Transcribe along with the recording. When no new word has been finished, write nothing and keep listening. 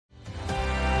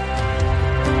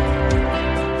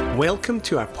Welcome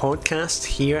to our podcast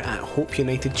here at Hope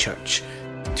United Church.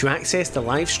 To access the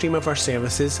live stream of our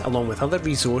services along with other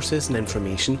resources and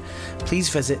information, please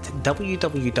visit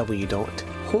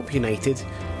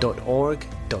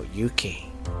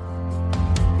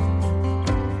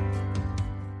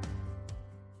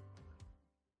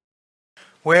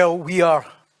Well, we are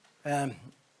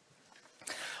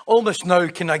almost now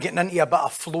kind of getting into a bit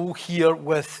of flow here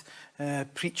with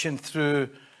preaching through,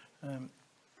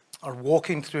 or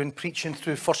walking through and preaching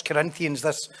through 1 Corinthians,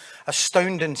 this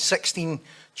astounding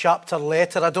 16-chapter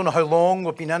letter. I don't know how long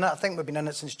we've been in it. I think we've been in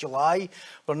it since July.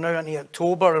 We're now into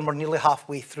October and we're nearly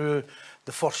halfway through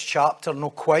the first chapter.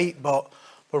 Not quite, but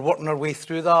we're working our way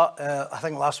through that. I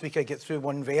think last week I get through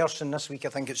one verse and this week I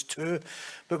think it's two.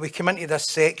 But we come into this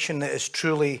section that is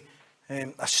truly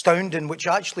astounding, which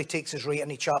actually takes us right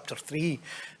into chapter 3.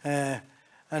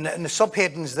 And the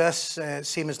subheading's this,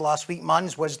 same as last week: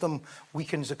 man's wisdom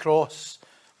weakens the cross.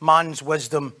 Man's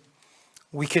wisdom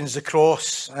weakens the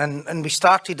cross. And we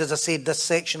started, as I said, this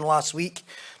section last week,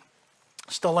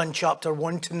 still in chapter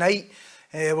 1 tonight.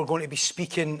 We're going to be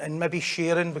speaking and maybe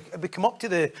sharing. We come up to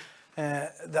the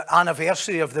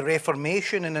anniversary of the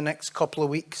Reformation in the next couple of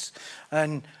weeks,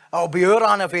 and it'll be our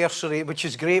anniversary, which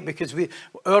is great because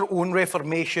our own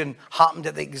Reformation happened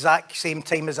at the exact same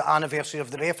time as the anniversary of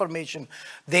the Reformation.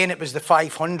 Then it was the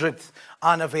 500th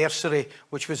anniversary,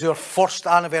 which was our first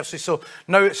anniversary. So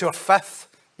now it's our fifth.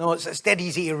 No, it's dead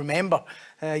easy to remember.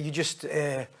 You just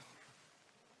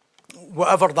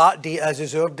whatever that date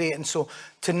is our date. And so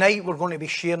tonight we're going to be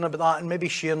sharing about that and maybe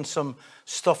sharing some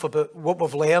stuff about what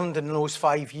we've learned in those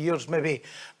 5 years. Maybe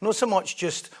not so much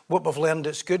just what we've learned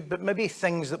that's good, but maybe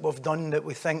things that we've done that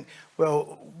we think,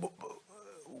 well,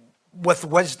 with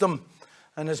wisdom.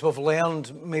 And as we've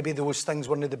learned, maybe those things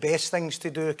weren't the best things to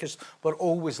do, because we're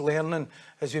always learning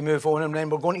as we move on. And then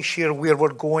we're going to share where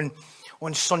we're going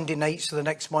on Sunday nights of the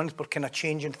next month. We're kind of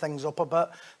changing things up a bit.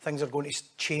 Things are going to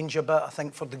change a bit, I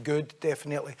think, for the good,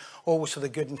 definitely. Always for the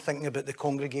good, and thinking about the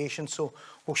congregation. So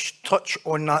we'll touch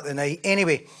on that tonight.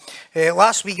 Anyway,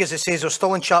 last week, as it says, we're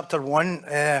still in chapter 1,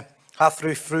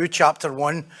 halfway through chapter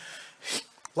 1.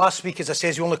 Last week, as I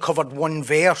says, we only covered one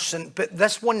verse. But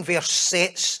this one verse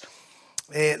sets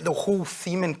the whole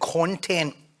theme and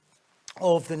content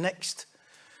of the next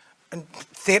and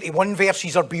 31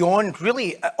 verses or beyond,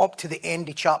 really up to the end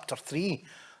of chapter 3.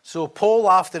 So Paul,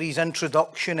 after his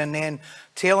introduction and then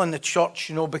telling the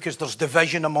church, because there's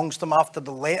division amongst them after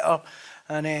the letter,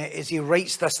 and as he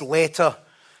writes this letter,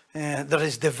 there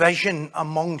is division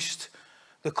amongst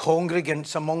the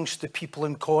congregants, amongst the people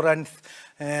in Corinth.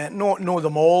 Not know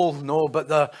them all, no, but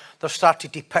they're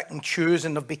started to pick and choose,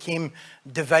 and they've become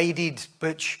divided,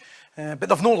 but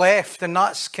they've no left, and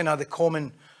that's kind of the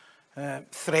common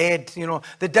thread.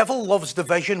 The devil loves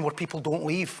division where people don't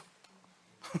leave.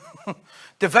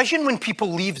 Division when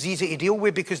people leave is easy to deal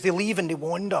with because they leave and they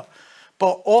wander.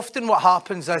 But often what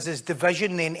happens is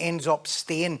division then ends up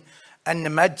staying in the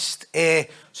midst.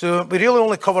 So we really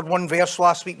only covered one verse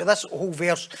last week, but this whole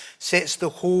verse sets the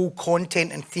whole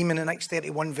content and theme in the next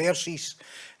 31 verses.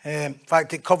 In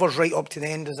fact, it covers right up to the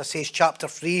end, as I say, chapter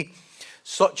 3.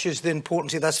 Such is the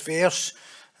importance of this verse.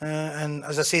 And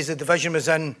as I say, the division was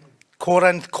in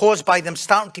Corinth, caused by them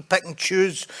starting to pick and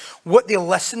choose what they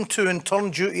listen to and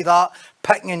turn due to that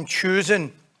picking and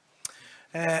choosing.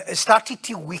 It started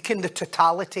to weaken the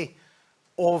totality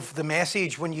of the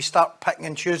message when you start picking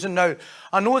and choosing. Now,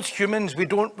 I know as humans we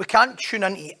can't tune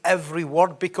into every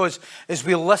word, because as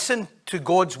we listen to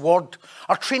God's word,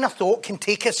 our train of thought can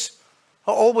take us. It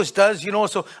always does,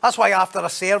 so that's why after a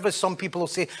service, some people will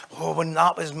say, when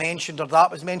that was mentioned or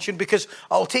that was mentioned, because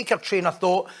I'll take our train of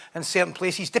thought in certain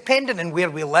places, depending on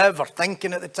where we live or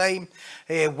thinking at the time,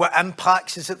 what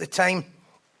impacts us at the time.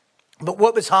 But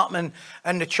what was happening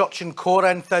in the church in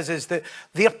Corinth is that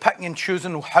they're picking and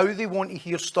choosing how they want to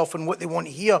hear stuff and what they want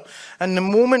to hear. And the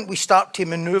moment we start to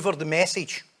maneuver the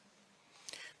message,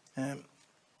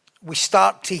 we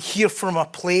start to hear from a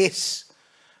place,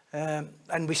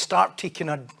 and we start to kind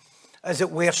of, as it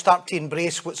were, start to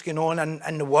embrace what's going on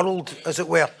in the world, as it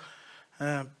were.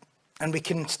 And we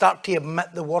can start to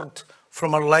omit the word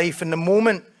from our life. And the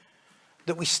moment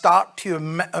that we start to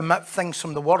omit things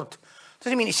from the word,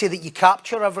 doesn't mean to say that you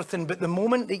capture everything, but the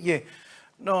moment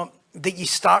that you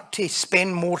start to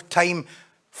spend more time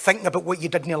thinking about what you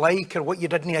didn't like or what you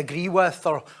didn't agree with,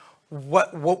 or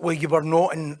what you were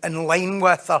not in line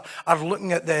with, or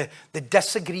looking at the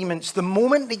disagreements, the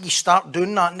moment that you start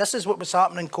doing that, and this is what was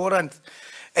happening in Corinth,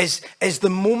 is the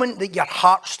moment that your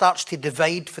heart starts to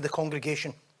divide for the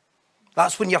congregation.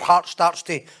 That's when your heart starts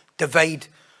to divide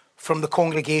from the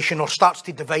congregation, or starts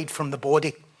to divide from the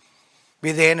body.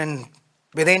 We then, in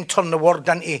We then turn the word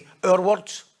into our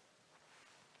words.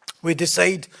 We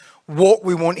decide what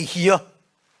we want to hear.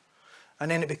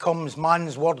 And then it becomes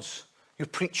man's words. You're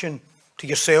preaching to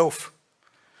yourself.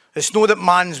 It's not that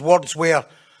man's words were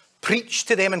preached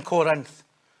to them in Corinth.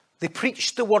 They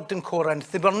preached the word in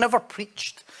Corinth. They were never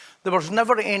preached. There was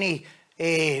never any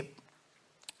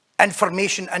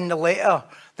information in the letter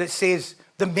that says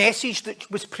the message that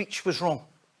was preached was wrong.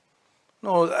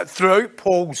 No, throughout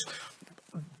Paul's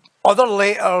other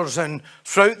letters and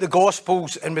throughout the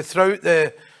Gospels and throughout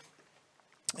the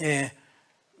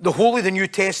whole of the New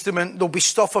Testament, there'll be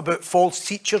stuff about false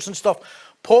teachers and stuff.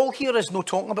 Paul here is not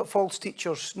talking about false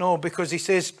teachers, no, because he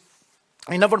says,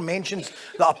 he never mentions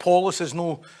that Apollos is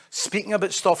no speaking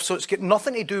about stuff, so it's got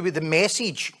nothing to do with the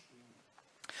message.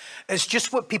 It's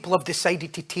just what people have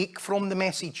decided to take from the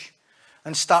message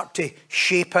and start to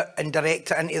shape it and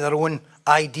direct it into their own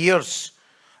ideas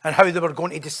and how they were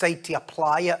going to decide to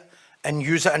apply it and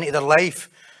use it into their life.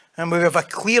 And we have a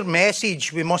clear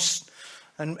message, we must,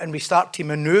 and we start to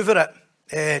manoeuvre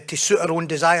it to suit our own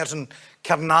desires and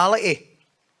carnality,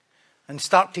 and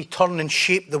start to turn and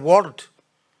shape the word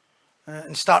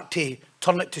and start to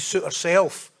turn it to suit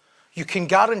ourselves. You can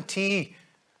guarantee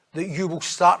that you will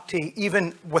start to,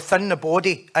 even within the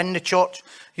body, in the church,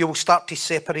 you will start to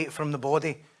separate from the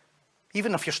body.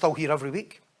 Even if you're still here every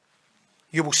week,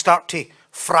 you will start to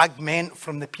fragment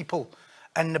from the people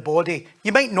in the body.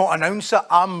 You might not announce it.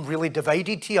 I'm really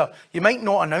divided here. You might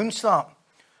not announce that.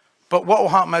 But what will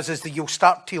happen is that you'll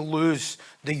start to lose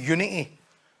the unity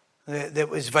that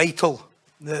was vital,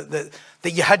 that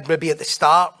you had maybe at the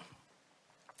start.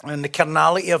 And the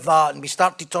carnality of that, and we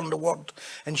start to turn the word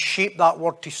and shape that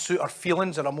word to suit our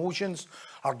feelings, our emotions,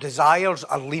 our desires,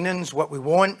 our leanings, what we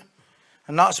want.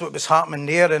 And that's what was happening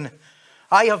there. And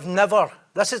I have never,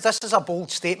 this is a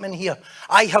bold statement here,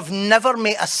 I have never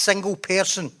met a single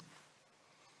person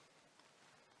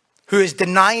who is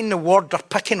denying the word or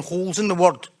picking holes in the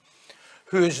word,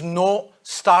 who is not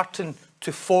starting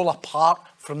to fall apart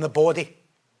from the body,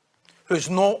 who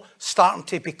is not starting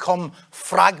to become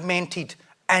fragmented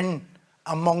in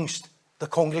amongst the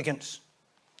congregants.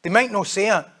 They might not say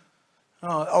it.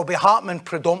 It'll be happening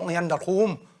predominantly in their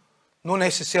home, not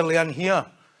necessarily in here.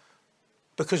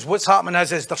 Because what's happening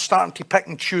is they're starting to pick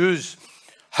and choose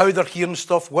how they're hearing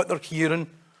stuff, what they're hearing.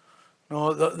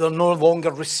 They're no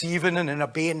longer receiving and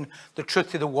obeying the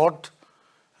truth of the word.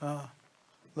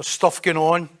 There's stuff going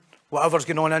on, whatever's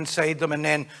going on inside them, and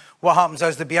then what happens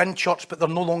is they be in church, but they're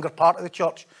no longer part of the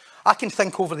church. I can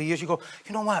think over the years, you go,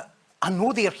 you know what? I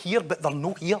know they're here, but they're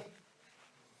not here.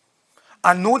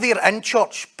 I know they're in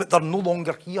church, but they're no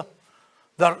longer here.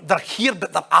 They're here,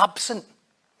 but they're absent.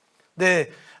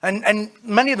 And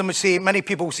many of them would say, many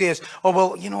people say, oh,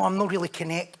 well, you know, I'm not really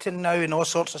connecting now, and all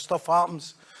sorts of stuff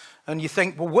happens. And you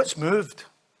think, well, what's moved?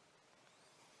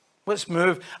 What's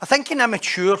moved? I think in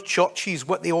immature churches,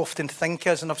 what they often think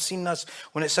is, and I've seen this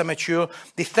when it's immature,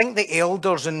 they think the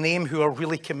elders in them who are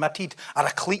really committed are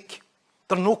a clique.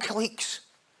 They're no cliques.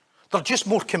 They're just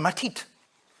more committed.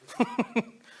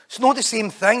 It's not the same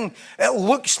thing. It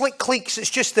looks like cliques. It's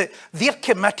just that they're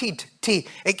committed to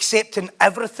accepting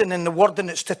everything in the word in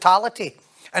its totality,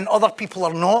 and other people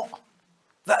are not.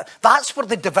 That's where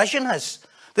the division is.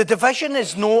 The division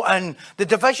is not in,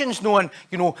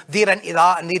 you know, they're into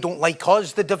that and they don't like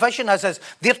us. The division is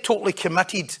they're totally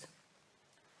committed.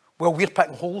 Well, we're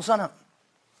picking holes in it.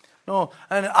 No,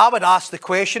 and I would ask the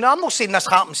question, I'm not saying this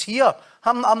happens here.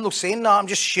 I'm not saying that. I'm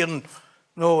just sharing,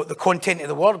 the content of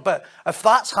the word. But if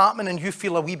that's happening and you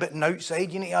feel a wee bit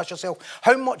outside, you need to ask yourself,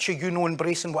 how much are you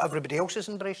embracing what everybody else is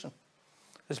embracing?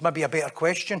 Is maybe a better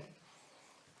question.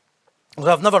 Well,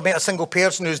 I've never met a single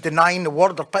person who's denying the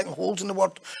word or picking holes in the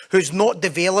word, who's not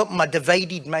developing a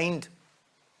divided mind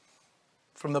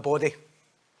from the body.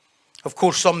 Of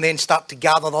course, some then start to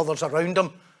gather others around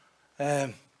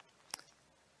them.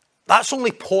 That's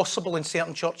only possible in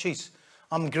certain churches.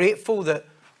 I'm grateful that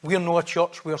we're not a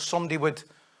church where somebody would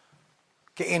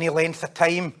get any length of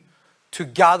time to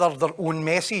gather their own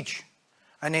message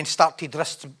and then start to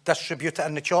distribute it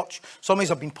in the church. Some of us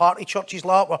have been part of churches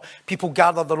like that, where people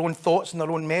gather their own thoughts and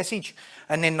their own message,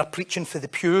 and then they're preaching for the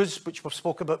pews, which we've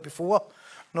spoke about before.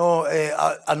 I know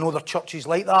there are churches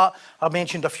like that. I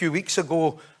mentioned a few weeks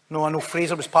ago, I know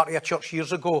Fraser was part of a church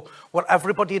years ago where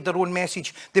everybody had their own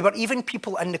message. There were even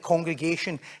people in the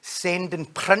congregation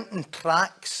printing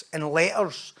tracts and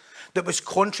letters that was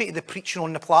contrary to the preaching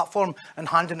on the platform and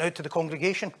handing out to the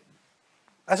congregation.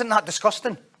 Isn't that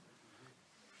disgusting?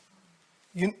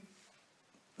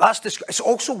 It's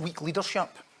also weak leadership.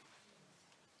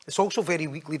 It's also very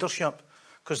weak leadership,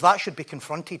 because that should be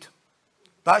confronted.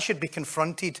 That should be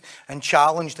confronted and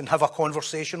challenged and have a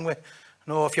conversation with.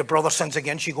 No, if your brother sins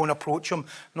against you, go and approach him.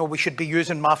 No, we should be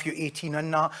using Matthew 18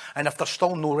 in that. And if there's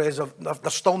still no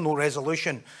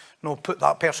resolution, no, put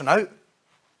that person out,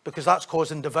 because that's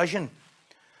causing division.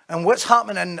 And what's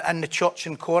happening in the church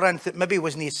in Corinth, it maybe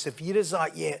wasn't as severe as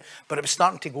that yet, but it was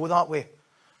starting to go that way.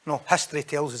 No, history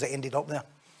tells us it ended up there.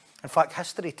 In fact,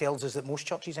 history tells us that most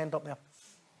churches end up there.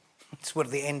 It's where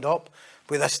they end up,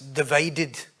 with this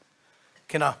divided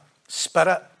kind of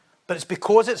spirit. But it's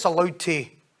because it's allowed to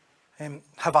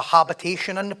have a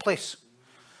habitation in the place.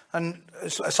 And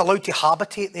it's allowed to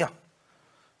habitate there.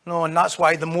 No, and that's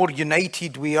why the more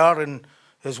united we are and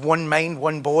as one mind,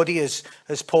 one body, as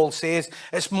Paul says,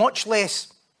 it's much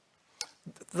less,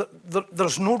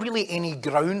 there's no really any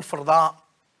ground for that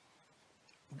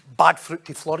bad fruit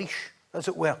to flourish, as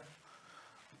it were.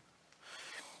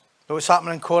 But what's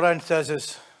happening in Corinth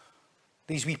is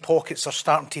these wee pockets are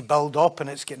starting to build up, and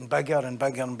it's getting bigger and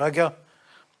bigger and bigger.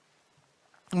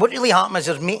 And what really happened is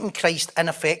they're making Christ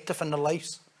ineffective in their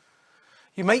lives.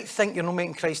 You might think you're not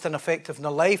making Christ ineffective in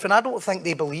their life, and I don't think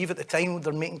they believe at the time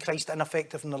they're making Christ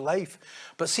ineffective in their life.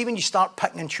 But see, when you start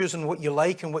picking and choosing what you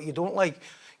like and what you don't like,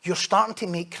 you're starting to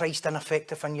make Christ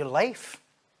ineffective in your life.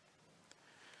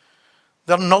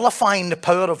 They're nullifying the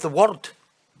power of the word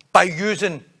by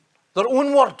using their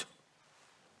own word.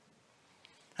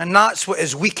 And that's what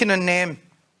is weakening them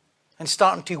and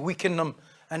starting to weaken them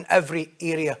in every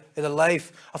area of their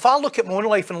life. If I look at my own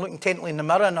life and look intently in the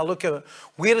mirror and I look at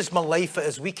where is my life at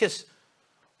its weakest,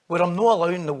 where I'm not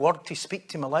allowing the word to speak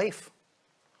to my life,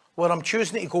 where I'm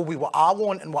choosing to go with what I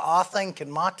want and what I think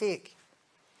and my take.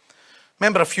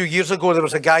 Remember a few years ago there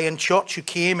was a guy in church who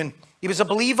came and he was a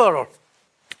believer.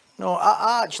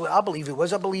 I believe he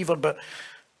was a believer,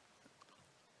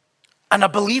 and I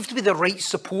believed with the right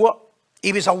support.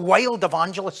 He was a wild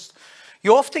evangelist.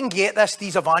 You often get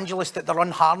these evangelists that they're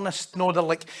unharnessed. No, they're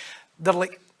like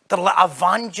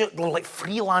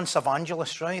freelance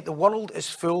evangelists, right? The world is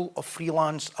full of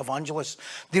freelance evangelists.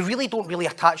 They really don't really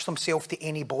attach themselves to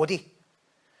anybody.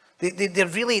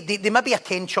 They maybe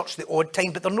attend church the odd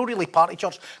time, but they're not really part of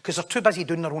church because they're too busy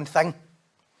doing their own thing.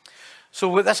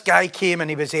 So this guy came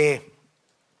and he was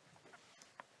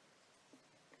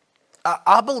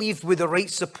I believe with the right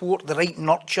support, the right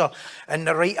nurture, and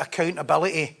the right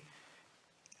accountability,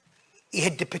 he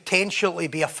had the potential to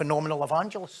be a phenomenal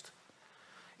evangelist.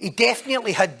 He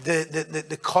definitely had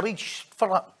the courage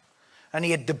for it, and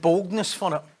he had the boldness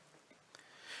for it.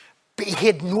 But he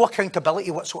had no accountability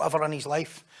whatsoever in his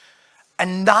life.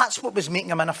 And that's what was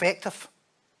making him ineffective.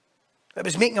 It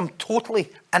was making him totally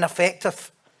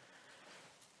ineffective.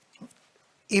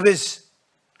 He was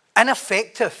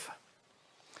ineffective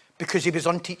because he was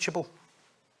unteachable.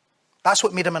 That's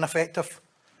what made him ineffective.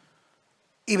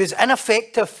 He was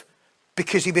ineffective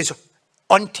because he was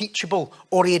unteachable,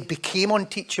 or he had became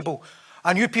unteachable.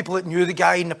 I knew people that knew the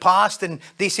guy in the past, and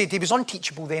they said he was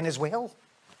unteachable then as well.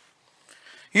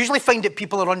 You usually find that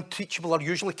people are unteachable are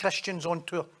usually Christians on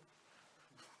tour.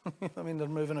 I mean, they're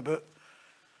moving about.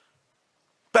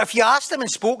 But if you asked him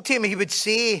and spoke to him, he would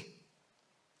say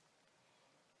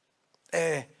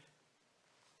that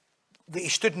he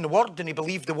stood in the word and he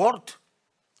believed the word.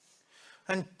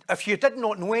 And if you did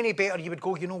not know any better, you would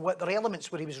go, you know what, there are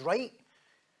elements where he was right.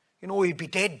 You know, he'd be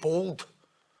dead bold.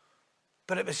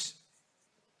 But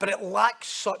it lacks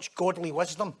such godly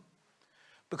wisdom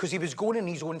because he was going in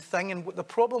his own thing. And what the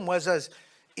problem was is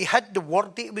he had the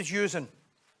word that he was using,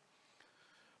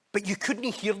 but you couldn't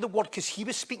hear the word because he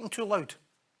was speaking too loud.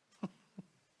 Do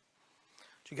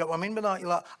you get what I mean by that? You're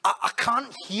like, I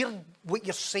can't hear what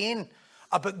you're saying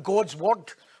about God's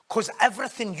word because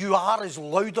everything you are is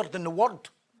louder than the word.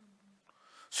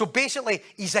 So basically,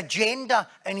 his agenda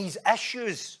and his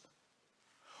issues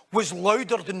was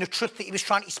louder than the truth that he was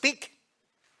trying to speak.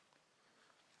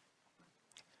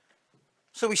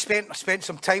 So I spent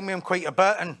some time with him quite a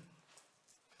bit, and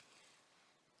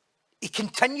he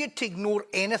continued to ignore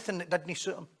anything that didn't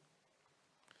suit him.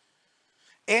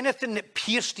 Anything that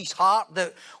pierced his heart,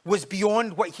 that was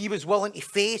beyond what he was willing to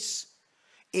face,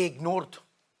 he ignored.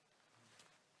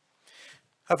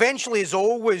 Eventually, as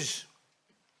always,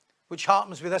 which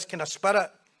happens with this kind of spirit,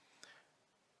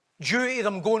 due to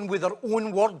them going with their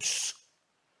own words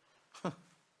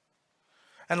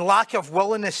and lack of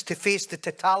willingness to face the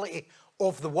totality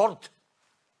of the word,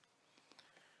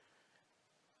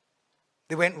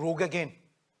 they went rogue again.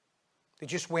 They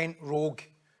just went rogue,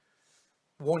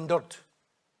 wandered,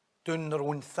 doing their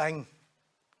own thing.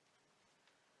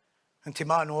 And to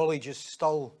my knowledge, is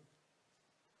still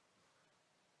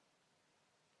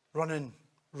running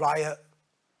riot,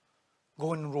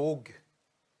 going rogue,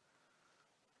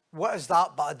 what is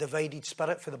that but a divided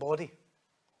spirit for the body?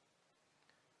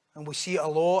 And we see it a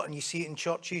lot, and you see it in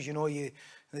churches,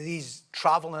 these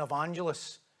travelling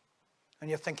evangelists. And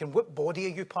you're thinking, what body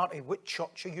are you part of? What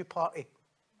church are you part of?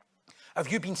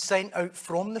 Have you been sent out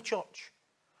from the church?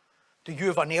 Do you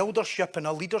have an eldership and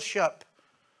a leadership?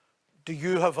 Do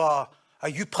you have are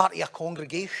you part of a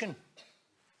congregation?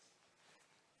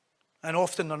 And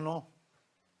often they're not.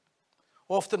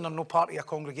 Often they're no part of a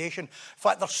congregation. In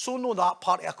fact, they're so not that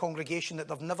part of a congregation that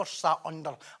they've never sat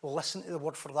under, listened to the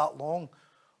word for that long,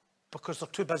 because they're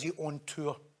too busy on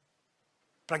tour,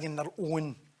 bringing their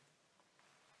own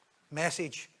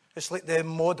message. It's like the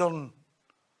modern,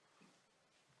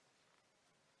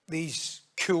 these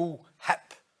cool,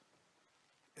 hip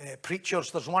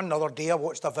preachers. There's one the other day I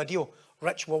watched a video,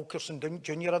 Rich Wilkerson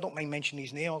Jr. I don't mind mentioning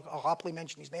his name. I'll happily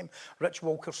mention his name. Rich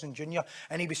Wilkerson Jr.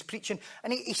 And he was preaching.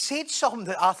 And he said something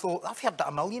that I thought, I've heard that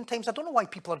a million times. I don't know why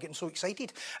people are getting so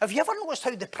excited. Have you ever noticed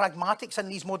how the pragmatics in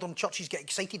these modern churches get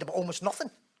excited about almost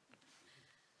nothing?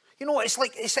 It's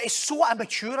like, it's so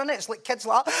immature, in it. It's like kids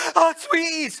like,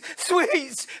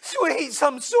 sweets,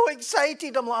 I'm so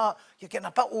excited. I'm like, you're getting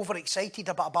a bit overexcited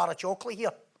about a bar of chocolate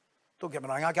here. Don't get me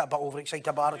wrong, I get a bit overexcited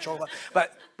about a bar of chocolate,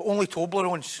 but only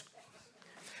Toblerones.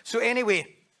 So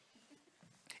anyway,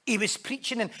 he was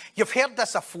preaching, and you've heard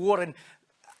this before, and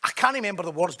I can't remember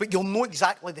the words, but you'll know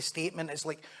exactly the statement. It's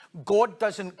like, God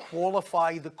doesn't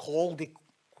qualify the called, he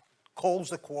calls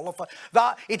the qualified.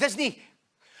 That, he doesn't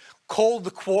call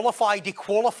the qualified, he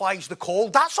qualifies the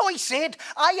called. That's all he said.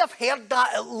 I have heard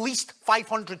that at least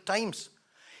 500 times.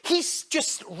 He's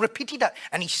just repeated it,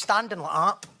 and he's standing like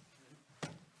that.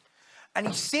 And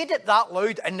he said it that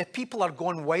loud, and the people are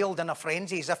going wild in a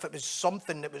frenzy as if it was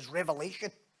something that was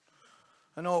revelation.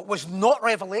 It was not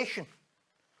revelation.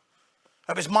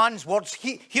 It was man's words.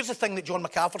 Here's the thing that John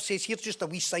MacArthur says. Here's just a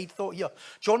wee side thought here.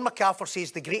 John MacArthur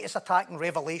says the greatest attack in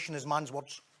revelation is man's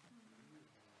words.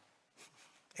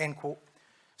 End quote.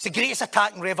 It's the greatest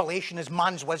attack in revelation is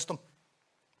man's wisdom,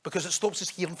 because it stops us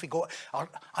hearing from God.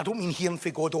 I don't mean hearing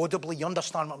from God audibly. You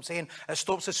understand what I'm saying? It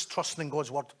stops us trusting in God's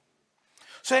word.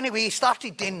 So anyway, he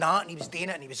started doing that, and he was doing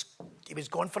it, and he was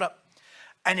going for it.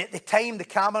 And at the time, the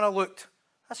camera looked,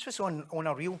 this was on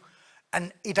a reel,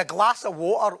 and he had a glass of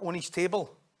water on his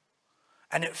table,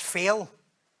 and it fell.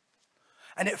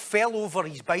 And it fell over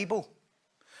his Bible.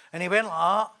 And he went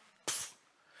like that.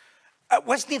 It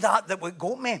wasn't that what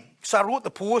got me. So I wrote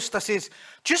the post. I says,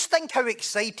 just think how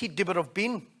excited they would have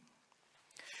been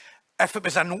if it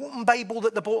was an open Bible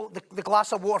that the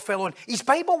glass of water fell on. His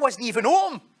Bible wasn't even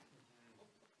open.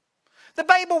 The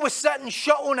Bible was sitting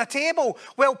shut on a table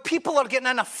while people are getting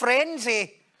in a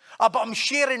frenzy about him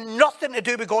sharing nothing to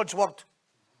do with God's word.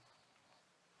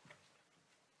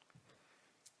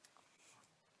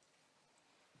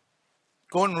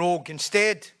 Going rogue.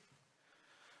 Instead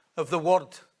of the word,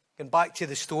 going back to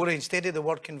the story, instead of the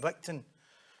word convicting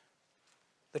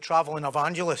the travelling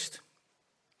evangelist,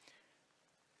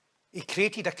 he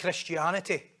created a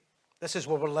Christianity. This is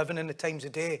where we're living in the times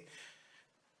of day.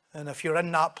 And if you're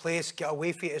in that place, get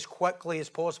away from it as quickly as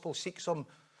possible. Seek some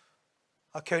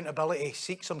accountability.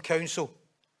 Seek some counsel.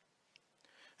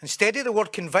 Instead of the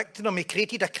word convicting him, he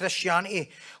created a Christianity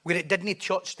where it didn't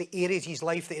touch the areas of his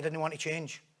life that he didn't want to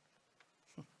change.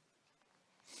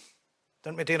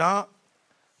 Didn't we do that?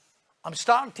 I'm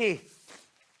starting to,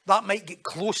 that might get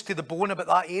close to the bone about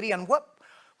that area. And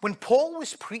when Paul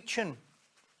was preaching,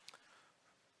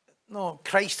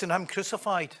 Christ and him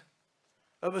crucified,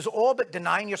 it was all about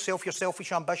denying yourself, your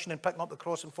selfish ambition, and picking up the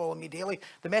cross and following me daily.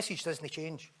 The message doesn't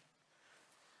change.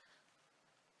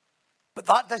 But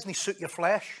that doesn't suit your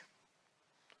flesh.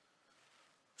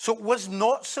 So it was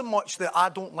not so much that I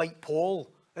don't like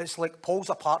Paul. It's like Paul's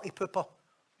a party pooper.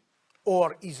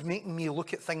 Or he's making me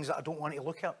look at things that I don't want to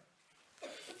look at.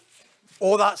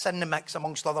 All that's in the mix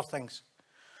amongst other things.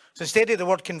 So instead of the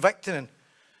word convicting,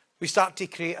 we start to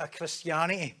create a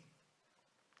Christianity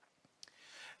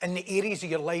in the areas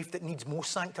of your life that needs most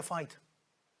sanctified.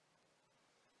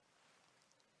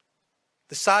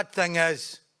 The sad thing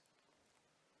is,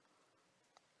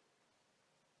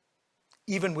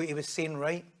 even what he was saying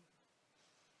right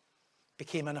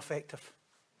became ineffective.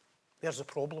 There's a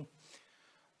problem.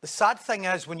 The sad thing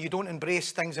is, when you don't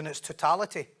embrace things in its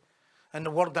totality, and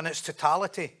the word in its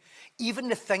totality, even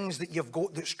the things that you've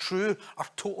got that's true are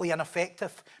totally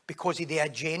ineffective because of the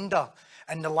agenda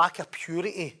and the lack of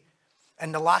purity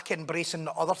and the lack of embracing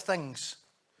the other things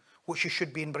which you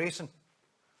should be embracing.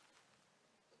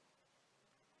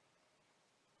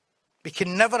 We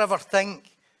can never ever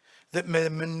think that the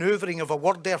manoeuvring of a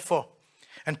word, therefore,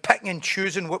 and picking and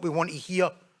choosing what we want to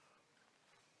hear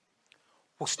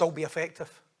will still be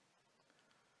effective.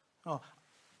 Oh,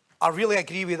 I really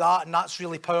agree with that, and that's a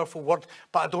really powerful word,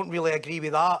 but I don't really agree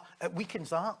with that. It weakens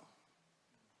that.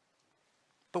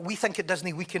 But we think it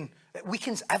doesn't weaken. It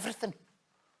weakens everything.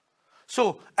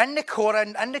 So in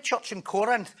the church in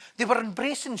Corinth, they were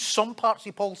embracing some parts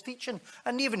of Paul's teaching.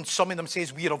 And even some of them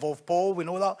says, we're of Paul, we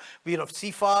know that. We're of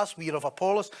Cephas, we're of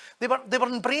Apollos. They were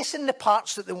embracing the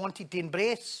parts that they wanted to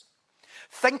embrace,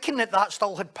 thinking that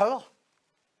still had power.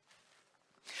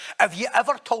 Have you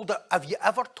ever told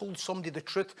somebody the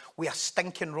truth with a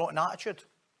stinking rotten attitude?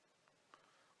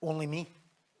 Only me.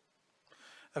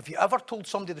 Have you ever told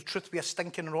somebody the truth with a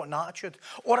stinking rotten attitude?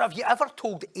 Or have you ever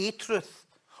told a truth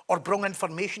or brought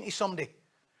information to somebody,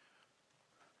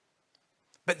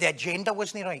 but the agenda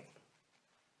wasn't right?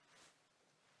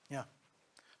 Yeah. I'm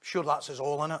sure that's us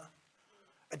all in it.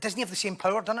 It doesn't have the same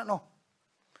power, doesn't it? No.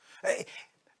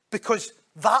 Because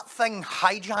that thing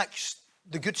hijacks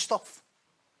the good stuff.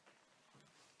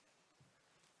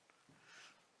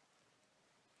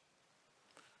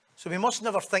 So we must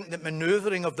never think that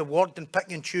manoeuvring of the word and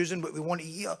picking and choosing what we want to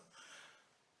hear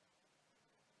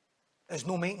is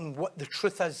no making what the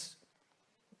truth is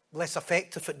less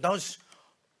effective. It does.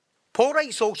 Paul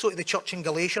writes also to the church in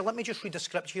Galatia. Let me just read the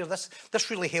scripture here. This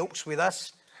really helps with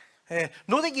this.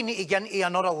 Not that you need to get into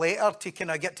another letter to kind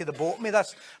of get to the bottom of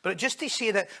this, but just to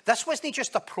say that this wasn't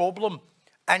just a problem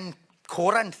in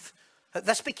Corinth.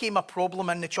 This became a problem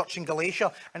in the church in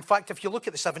Galatia. In fact, if you look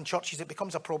at the 7 churches, it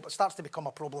starts to become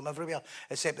a problem everywhere,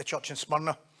 except the church in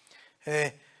Smyrna.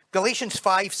 Galatians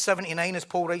 5:79, as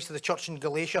Paul writes to the church in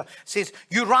Galatia, says,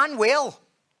 you ran well.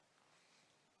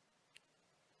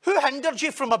 Who hindered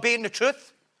you from obeying the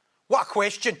truth? What a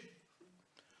question.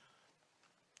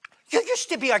 You used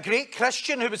to be a great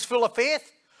Christian who was full of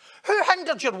faith. Who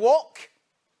hindered your walk?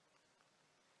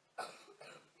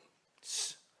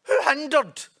 Who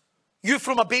hindered you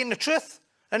from obeying the truth?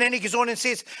 And then he goes on and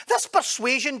says, this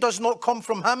persuasion does not come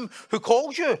from him who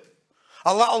calls you.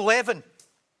 A little leaven.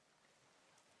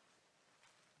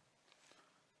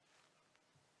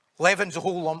 Leaven's a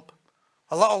whole lump.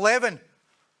 A little leaven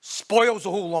spoils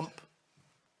the whole lump.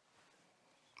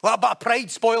 A little bit of pride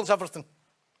spoils everything.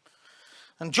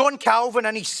 And John Calvin,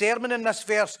 in his sermon in this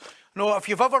verse, if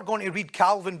you've ever gone to read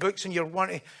Calvin books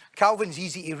and Calvin's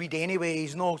easy to read anyway,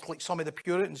 he's not like some of the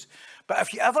Puritans. But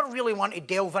if you ever really want to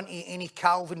delve into any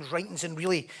Calvin's writings and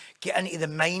really get into the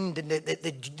mind and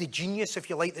the genius,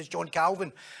 if you like, that's John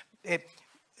Calvin,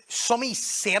 some of his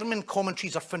sermon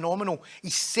commentaries are phenomenal.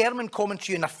 His sermon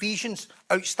commentary in Ephesians,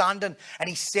 outstanding, and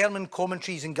his sermon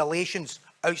commentaries in Galatians,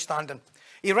 outstanding.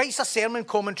 He writes a sermon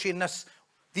commentary in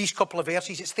these couple of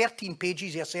verses. It's 13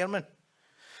 pages of a sermon.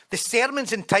 The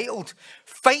sermon's entitled,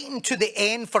 Fighting to the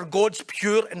End for God's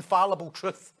Pure, Infallible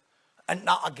Truth. Isn't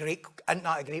that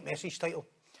a great message title?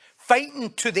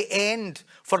 Fighting to the end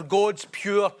for God's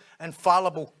pure,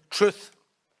 infallible truth.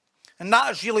 And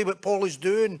that is really what Paul is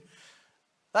doing.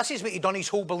 This is what he's done his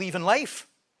whole believing life.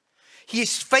 He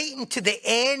is fighting to the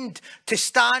end to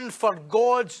stand for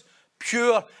God's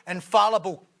pure,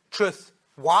 infallible truth.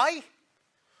 Why?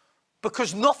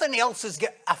 Because nothing else is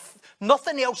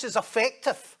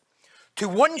effective to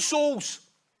win souls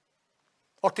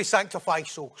or to sanctify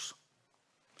souls.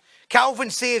 Calvin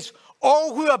says,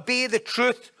 all who obey the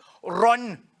truth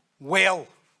run well.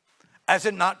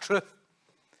 Isn't that truth?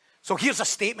 So here's a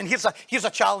statement, here's a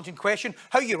challenging question.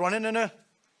 How are you running now?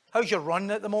 How's your run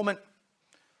at the moment?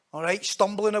 All right,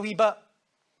 stumbling a wee bit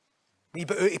out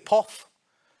of puff.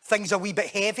 Things a wee bit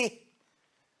heavy.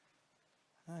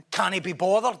 Can't he be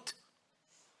bothered?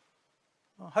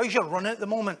 How's your run at the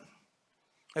moment?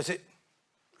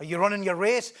 Are you running your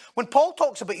race? When Paul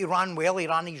talks about he ran well, he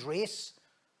ran his race.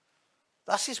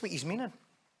 This is what he's meaning.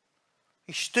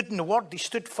 He stood in the word. He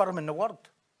stood firm in the word.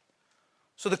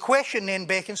 So the question then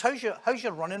beckons, how's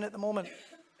your running at the moment?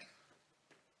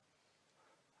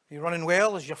 Are you running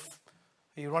well? Are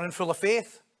you running full of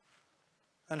faith?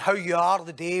 And how you are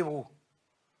the day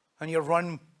and your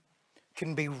run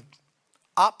can be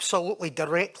absolutely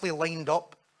directly lined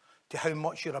up to how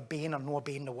much you're obeying or not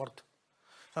obeying the word.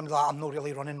 I'm like, I'm not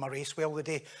really running my race well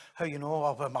today. How you know?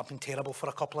 I've been terrible for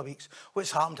a couple of weeks.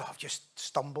 What's happened? I've just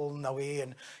stumbled away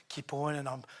and keep on, and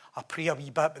I pray a wee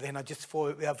bit, but then I just fall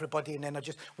out with everybody, and then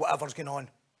whatever's going on.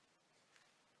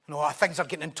 Things are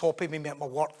getting on top of me at my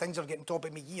work. Things are getting on top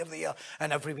of me here, there,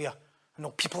 and everywhere.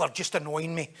 People are just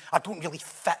annoying me. I don't really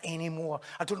fit anymore.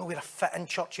 I don't know where I fit in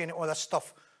church and all this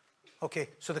stuff.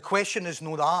 Okay, so the question is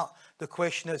not that. The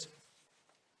question is,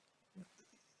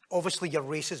 obviously your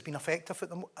race has been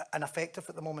ineffective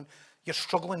at the moment. You're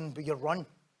struggling with your run.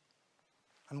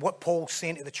 And what Paul's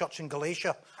saying to the church in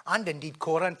Galatia, and indeed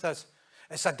Corinth, is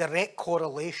it's a direct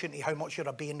correlation to how much you're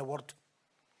obeying the word.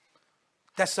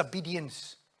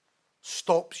 Disobedience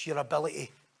stops your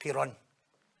ability to run.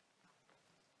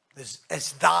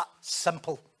 It's that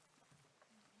simple.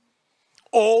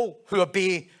 All who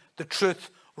obey the truth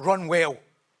run well.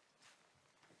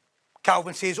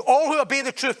 Calvin says, all who obey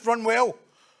the truth run well.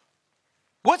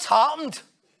 What's happened?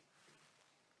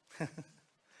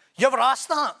 You ever ask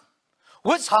that?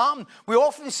 What's happened? We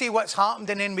often say what's happened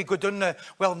and then we go down the,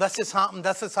 well, this has happened,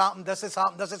 this has happened, this has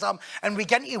happened, this has happened. And we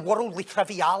get into worldly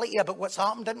triviality about what's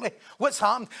happened, didn't we? What's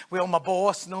happened? Well, my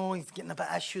boss, no, he's getting a bit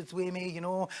issues with me, you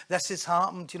know. This has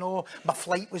happened, you know. My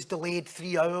flight was delayed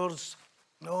 3 hours.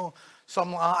 You know,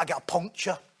 something like that. I got a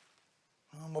puncture.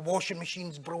 You know, my washing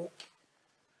machine's broke.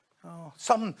 You know,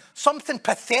 something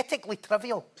pathetically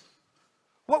trivial.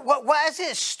 What is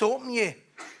it stopping you?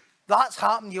 That's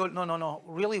happened. You're, no.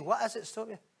 Really, what is it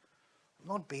stopping you? I'm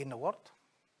not obeying the word.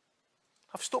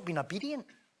 I've stopped being obedient.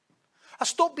 I've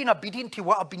stopped being obedient to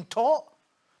what I've been taught.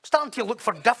 I'm starting to look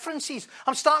for differences.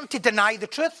 I'm starting to deny the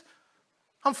truth.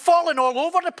 I'm falling all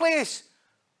over the place.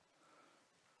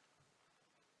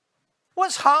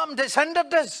 What's happened that's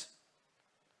hindered us?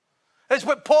 Is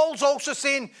what Paul's also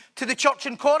saying to the church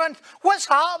in Corinth. What's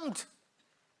happened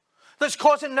that's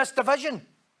causing this division?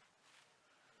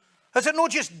 Is it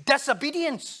not just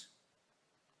disobedience?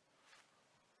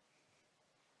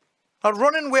 Our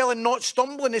running well and not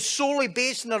stumbling is solely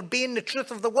based on obeying the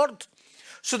truth of the word.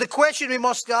 So the question we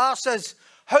must ask is,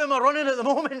 how am I running at the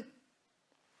moment?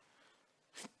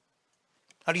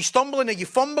 Are you stumbling? Are you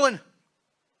fumbling?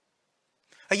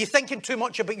 Are you thinking too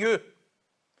much about you?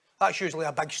 That's usually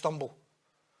a big stumble.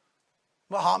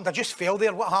 What happened? I just fell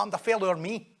there. What happened? I fell over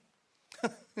me.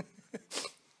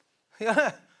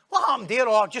 Yeah. What happened there?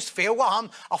 Oh, I just fell. What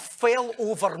happened? I fell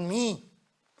over me.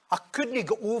 I couldn't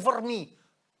get over me.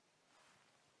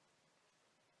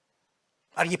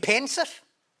 Are you pensive?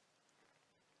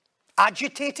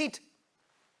 Agitated?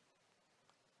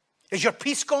 Is your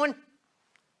peace gone?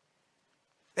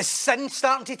 Is sin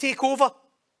starting to take over?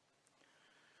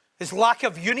 Is lack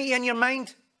of unity in your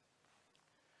mind?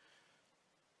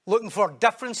 Looking for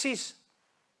differences?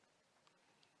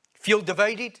 Feel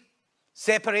divided?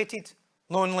 Separated?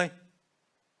 Lonely?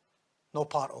 No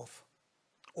part of?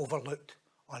 Overlooked?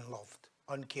 Unloved?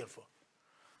 Uncared for?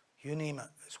 You name it.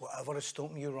 It's whatever is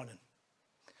stopping you running.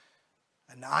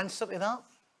 And the answer to that?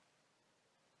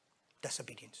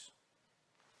 Disobedience.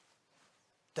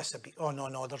 Oh,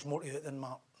 no, there's more to it than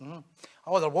that.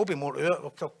 Oh, there will be more to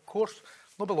it, of course.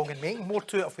 No belonging making more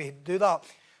to it if we do that.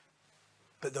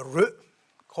 But the root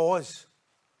cause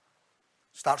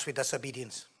starts with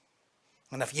disobedience.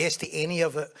 And if yes to any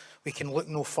of it, we can look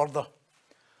no further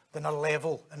than our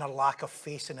level and our lack of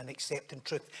facing and accepting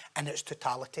truth in its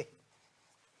totality.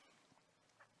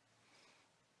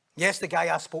 Yes, the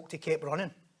guy I spoke to kept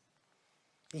running.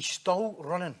 He's still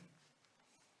running.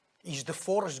 He's the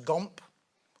Forrest Gump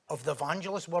of the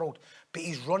evangelist world, but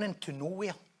he's running to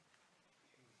nowhere.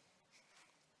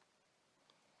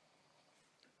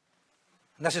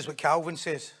 And this is what Calvin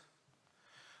says.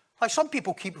 Like, some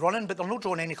people keep running, but they're not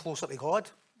drawing any closer to God.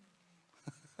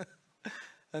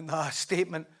 And that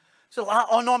statement. So,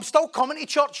 oh no, I'm still coming to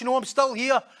church, you know, I'm still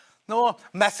here. No,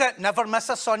 miss it, never miss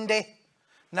a Sunday.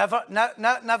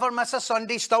 Never miss a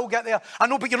Sunday, still get there. I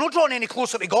know, but you're not drawing any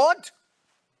closer to God.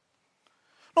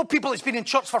 No, people that's been in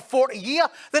church for 40 years,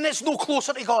 then it's no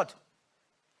closer to God.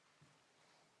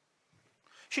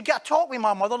 Should get a talk with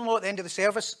my mother-in-law at the end of the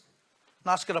service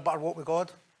and ask her about her walk with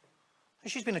God.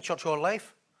 And she's been in church all her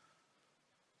life.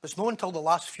 It's not until the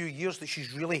last few years that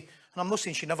she's really, and I'm not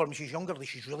saying when she's younger, that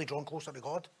she's really drawn closer to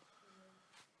God.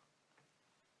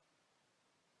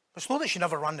 It's not that she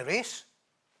never ran the race.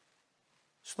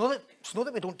 It's not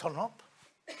that we don't turn up.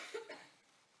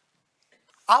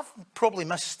 I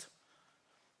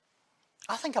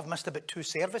think I've missed about 2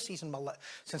 services in my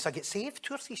life since I get saved.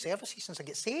 2 or 3 services since I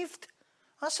get saved.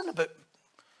 That's in about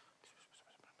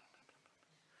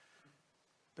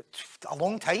a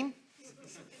long time.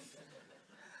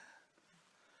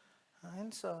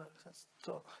 And so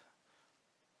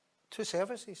 2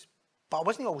 services. But I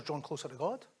wasn't always drawn closer to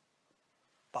God.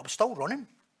 But I was still running.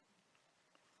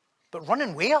 But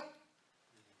running where?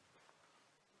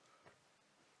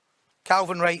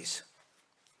 Calvin writes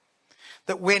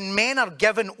that when men are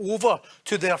given over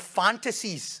to their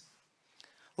fantasies,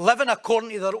 living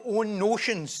according to their own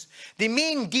notions, they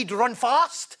may indeed run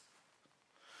fast,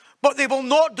 but they will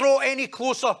not draw any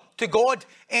closer to God,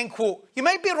 end quote. You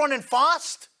might be running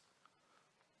fast,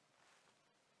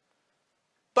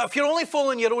 but if you're only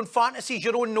following your own fantasies,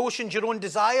 your own notions, your own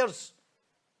desires,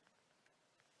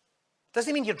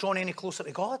 doesn't mean you're drawn any closer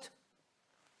to God.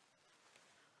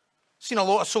 Seen a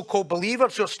lot of so-called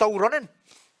believers who are still running.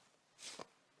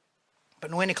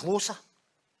 but no any closer.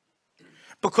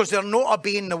 Because they're not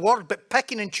obeying the word, but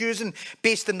picking and choosing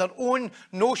based on their own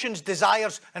notions,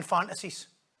 desires, and fantasies.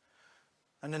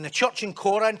 And in the church in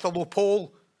Corinth, although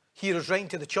Paul here is writing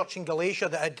to the church in Galatia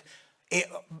that had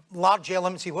large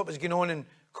elements of what was going on in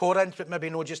Corinth, but maybe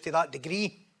not just to that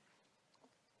degree.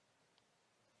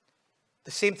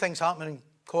 The same thing's happening in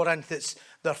Corinth.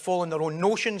 They're following their own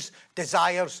notions,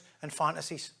 desires, and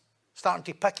fantasies. Starting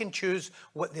to pick and choose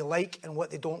what they like and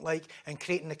what they don't like, and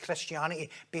creating the Christianity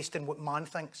based on what man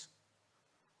thinks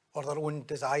or their own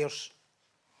desires.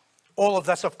 All of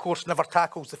this, of course, never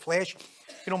tackles the flesh.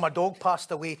 You know, my dog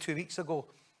passed away 2 weeks ago.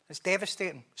 It's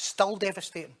devastating. Still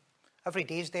devastating. Every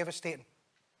day is devastating.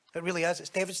 It really is. It's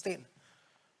devastating.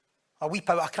 I weep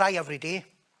out, I cry every day.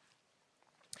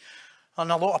 And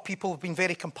a lot of people have been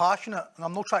very compassionate. And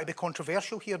I'm not trying to be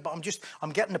controversial here, but I just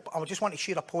want to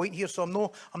share a point here. So I'm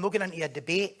not getting into a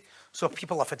debate. So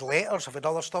people have had letters, have had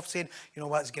other stuff saying, you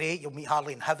know, that's great, you'll meet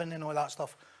Harley in heaven and all that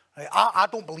stuff. Right? I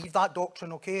don't believe that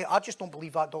doctrine, okay? I just don't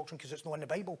believe that doctrine because it's not in the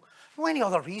Bible. No any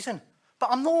other reason.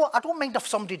 But I don't mind if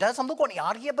somebody does. I'm not going to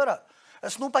argue about it.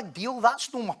 It's no big deal.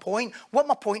 That's not my point. What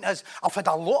my point is, I've had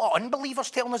a lot of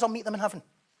unbelievers telling us I'll meet them in heaven.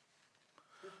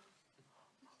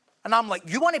 And I'm like,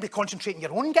 you want to be concentrating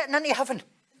your own getting into heaven?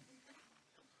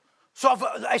 So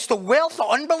it's the wealth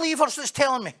of unbelievers that's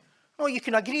telling me. No, you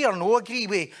can agree or no agree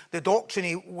with the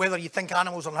doctrine of whether you think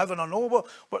animals are in heaven or no,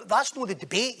 but that's not the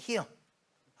debate here.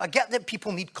 I get that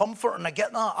people need comfort, and I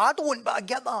get that. I don't, but I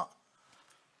get that.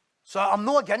 So I'm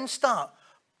not against that.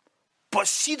 But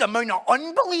see the amount of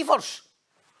unbelievers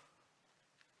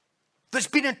that's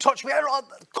been in touch with her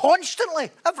constantly,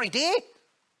 every day.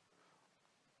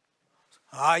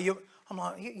 I'm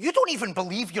like, you don't even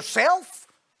believe yourself.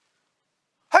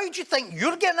 How do you think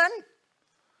you're getting in?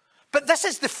 But this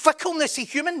is the fickleness of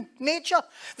human nature.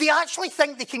 They actually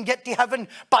think they can get to heaven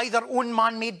by their own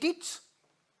man-made deeds.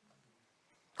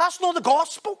 That's not the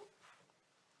gospel.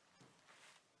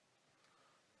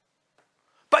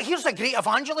 But here's a great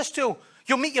evangelist tool.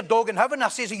 You'll meet your dog in heaven. I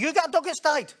says, have you got a dog that's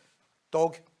died?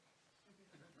 Dog.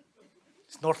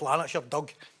 It's North Lanarkshire,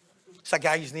 Doug. It's a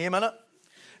guy's name, innit?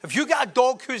 If you get a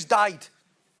dog who's died,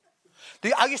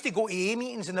 I used to go to AA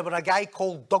meetings and there was a guy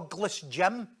called Douglas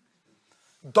Jim.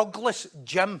 Douglas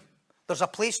Jim. There's a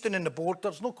place down in the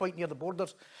borders, not quite near the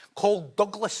borders, called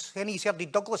Douglas. Anybody's heard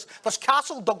of Douglas? There's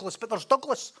Castle Douglas, but there's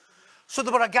Douglas. So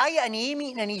there was a guy at an AA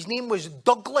meeting and his name was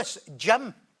Douglas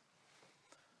Jim.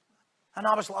 And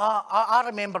I was like, I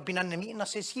remember being in the meeting. I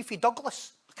says, he for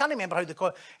Douglas. I can't remember how they call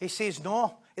it. He says,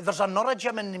 no, there's another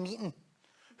Jim in the meeting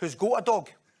who's got a dog.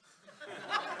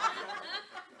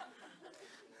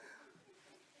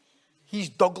 He's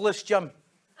Douglas Jim.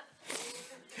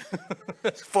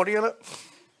 It's funny, isn't it?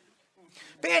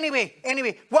 But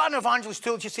anyway, what an evangelist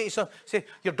told you say, so say,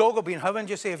 your dog will be in heaven.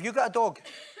 Just say, have you got a dog?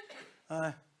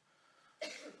 Are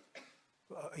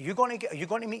you going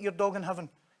to meet your dog in heaven?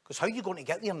 Because how are you going to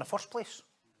get there in the first place?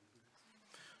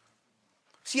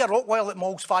 See a Rottweiler that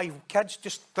mauls 5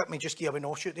 kids, let me just give you an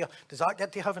offshoot there. Does that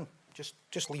get to heaven?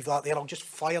 Just leave that there. I'll just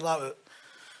fire that out.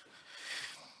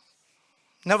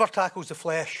 Never tackles the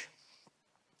flesh.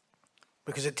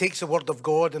 Because it takes the word of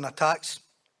God and attacks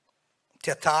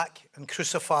to attack and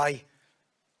crucify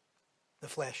the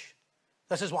flesh.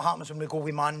 This is what happens when we go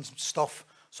with man's stuff.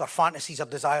 So our fantasies, our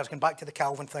desires, going back to the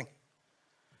Calvin thing.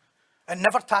 It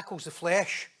never tackles the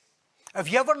flesh. Have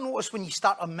you ever noticed when you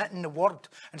start omitting the word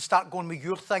and start going with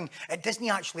your thing, it doesn't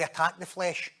actually attack the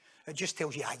flesh. It just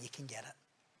tells you, you can get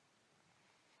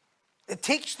it. It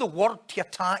takes the word to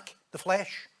attack the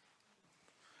flesh.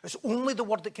 It's only the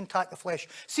word that can attack the flesh.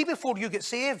 See, before you get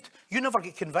saved, you never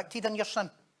get convicted in your sin.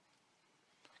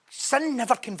 Sin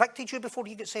never convicted you before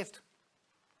you get saved.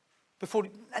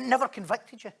 It never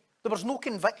convicted you. There was no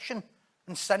conviction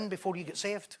in sin before you get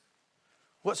saved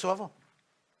whatsoever.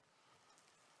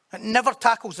 It never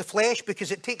tackles the flesh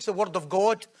because it takes the word of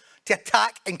God to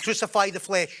attack and crucify the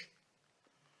flesh.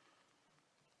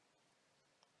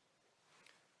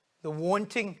 The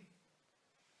wanting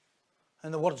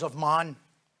in the words of man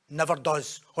never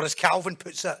does. Or as Calvin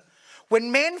puts it,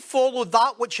 when men follow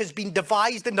that which has been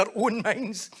devised in their own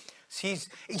minds, see,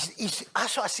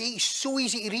 that's what I say, he's so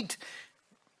easy to read.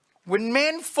 When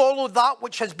men follow that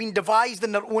which has been devised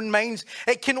in their own minds,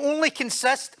 it can only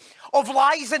consist of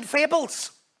lies and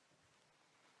fables.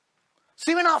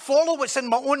 See, when I follow what's in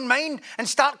my own mind and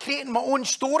start creating my own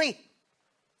story,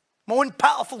 my own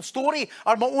pitiful story,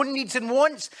 or my own needs and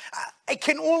wants, it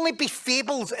can only be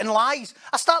fables and lies.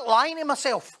 I start lying to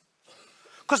myself.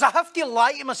 Because I have to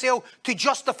lie to myself to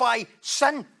justify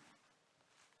sin.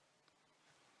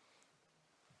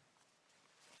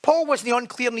 Paul wasn't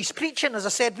unclear in his preaching, as I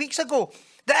said weeks ago.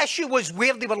 The issue was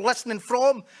where they were listening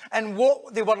from and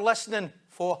what they were listening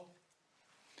for.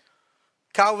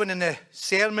 Calvin in the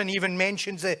sermon even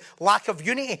mentions the lack of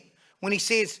unity when he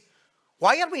says,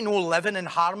 why are we not living in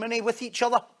harmony with each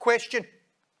other? Question.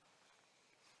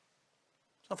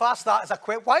 So if I ask that as a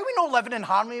question, why are we not living in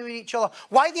harmony with each other?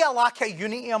 Why is there a lack of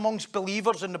unity amongst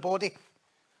believers in the body?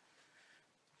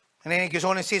 And then he goes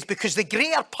on and says, because the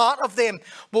greater part of them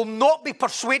will not be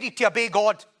persuaded to obey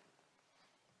God.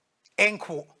 End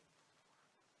quote.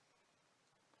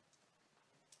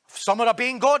 Some are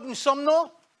obeying God and some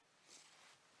no.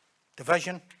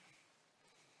 Division.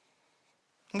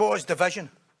 What is division?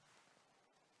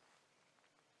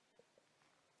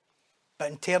 But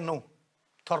internal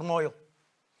turmoil.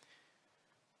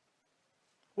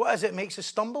 What is it makes us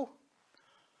stumble?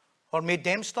 Or made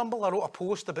them stumble? I wrote a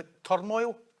post about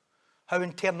turmoil. How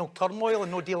internal turmoil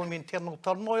and no dealing with internal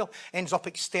turmoil ends up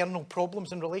external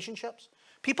problems in relationships.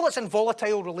 People that's in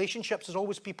volatile relationships is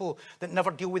always people that never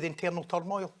deal with internal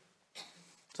turmoil.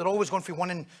 So they're always going for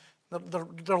one, and their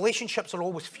relationships are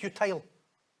always futile.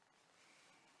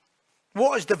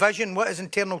 What is division? What is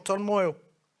internal turmoil?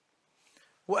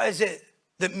 What is it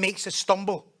that makes us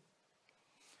stumble?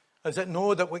 Is it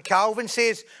no that what Calvin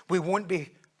says, we won't be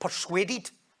persuaded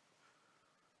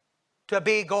to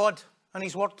obey God and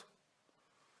his word?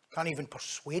 Can't even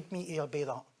persuade me to obey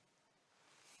that.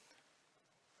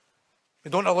 We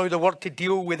don't allow the word to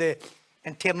deal with the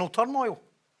internal turmoil.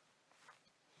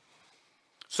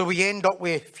 So we end up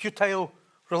with futile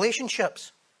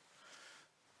relationships,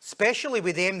 especially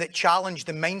with them that challenge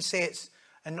the mindsets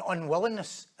and the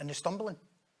unwillingness and the stumbling.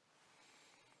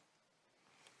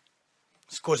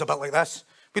 This goes a bit like this.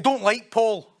 We don't like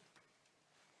Paul.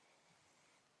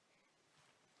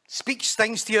 Speaks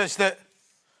things to us that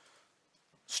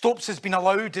stops us being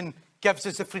allowed and gives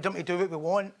us the freedom to do what we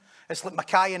want. It's like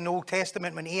Micaiah in the Old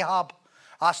Testament when Ahab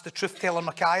asked the truth teller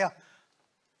Micaiah,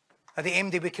 are the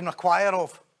MD we can acquire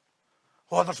of?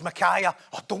 Oh, there's Micaiah.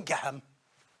 Oh, don't get him.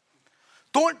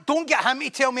 Don't get him to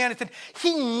tell me anything.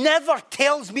 He never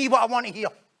tells me what I want to hear.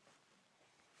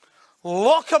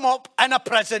 Lock him up in a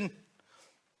prison.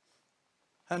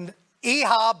 And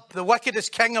Ahab, the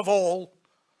wickedest king of all,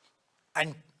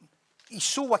 and he's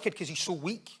so wicked because he's so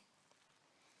weak.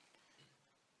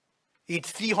 He had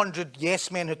 300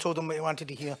 yes men who told him what he wanted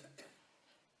to hear.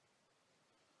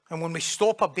 And when we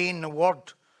stop obeying the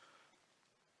word,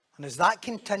 and as that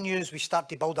continues, we start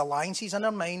to build alliances in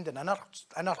our mind and in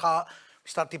our heart. We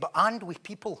start to build, and with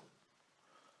people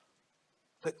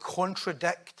that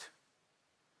contradict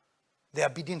the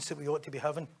obedience that we ought to be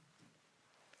having.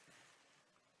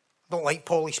 Don't like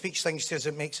Paul. He speaks things to us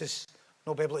that makes us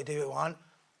not be able to do what we want.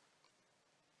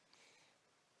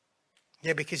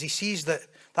 Yeah, because he sees that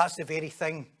that's the very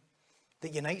thing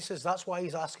that unites us. That's why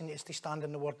he's asking us to stand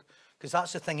in the word. Because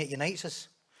that's the thing that unites us.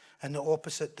 And the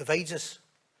opposite divides us.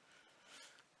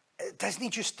 It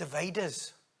doesn't just divide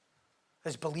us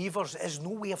as believers. It is no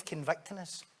way of convicting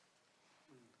us.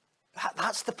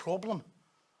 That's the problem.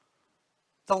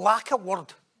 The lack of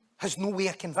word has no way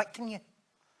of convicting you.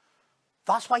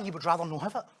 That's why you would rather not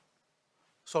have it.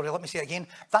 Sorry, let me say it again.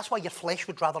 That's why your flesh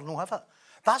would rather not have it.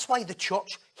 That's why the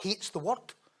church hates the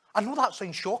word. I know that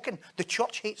sounds shocking. The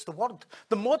church hates the word.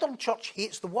 The modern church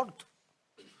hates the word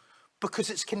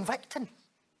because it's convicting.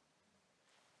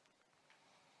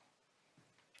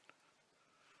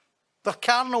 The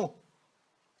carnal,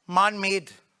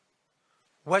 man-made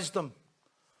wisdom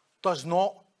does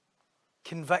not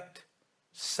convict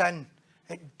sin.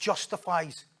 It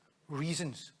justifies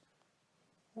reasons.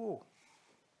 Oh.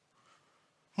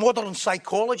 Modern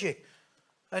psychology.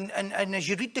 And as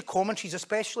you read the commentaries,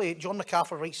 especially John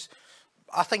MacArthur writes,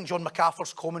 I think John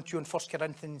MacArthur's commentary on 1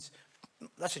 Corinthians,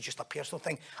 this is just a personal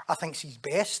thing, I think he's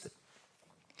best.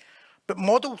 But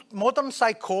modern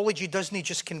psychology doesn't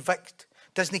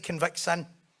convict sin.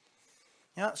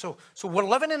 Yeah, so we're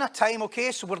living in a time,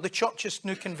 okay, so where the church is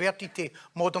now converted to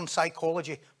modern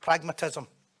psychology, pragmatism,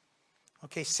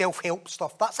 okay, self-help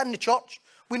stuff. That's in the church.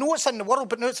 We know it's in the world,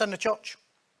 but now it's in the church.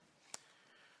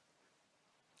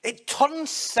 It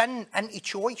turns sin into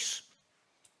choice,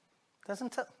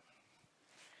 doesn't it?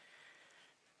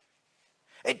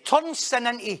 It turns sin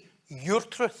into your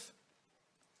truth.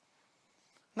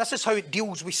 And this is how it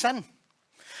deals with sin.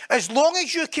 As long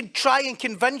as you can try and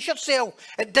convince yourself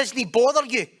it doesn't bother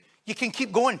you, you can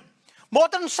keep going.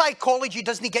 Modern psychology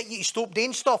doesn't get you to stop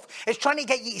doing stuff. It's trying to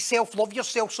get you to self-love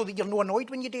yourself so that you're not annoyed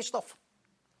when you do stuff.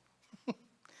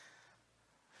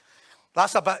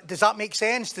 That's a bit, does that make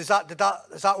sense? Is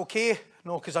that okay?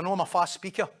 No, because I know I'm a fast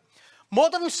speaker.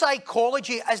 Modern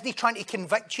psychology isn't trying to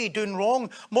convict you doing wrong.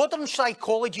 Modern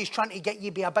psychology is trying to get you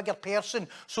to be a bigger person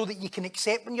so that you can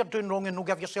accept when you're doing wrong and not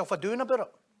give yourself a doing about it.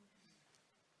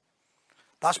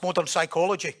 That's modern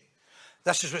psychology.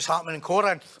 This is what's happening in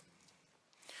Corinth.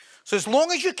 So as long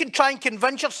as you can try and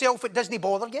convince yourself it doesn't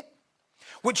bother you,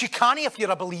 which you can't if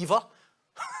you're a believer.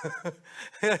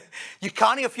 You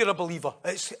can't if you're a believer.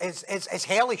 It's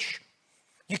hellish.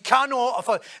 You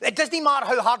cannot, it doesn't matter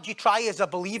how hard you try as a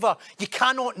believer, you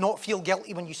cannot not feel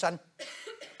guilty when you sin.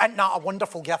 Isn't that a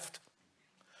wonderful gift?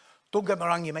 Don't get me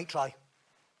wrong, you might try.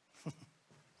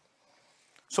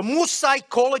 So most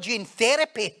psychology and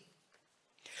therapy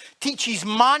teaches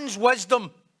man's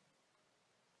wisdom,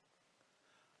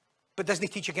 but doesn't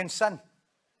teach against sin.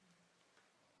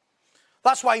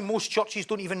 That's why most churches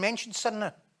don't even mention sin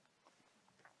now.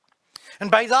 And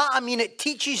by that I mean it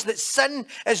teaches that sin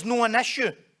is not an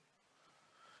issue.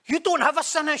 You don't have a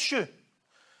sin issue.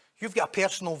 You've got a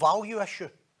personal value issue.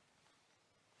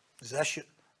 Is the issue.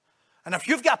 And if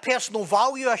you've got a personal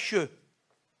value issue,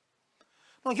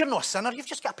 no, you're not a sinner, you've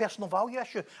just got a personal value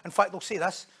issue. In fact, they'll say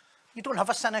this, you don't have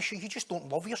a sin issue, you just don't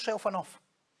love yourself enough.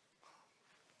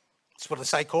 That's where the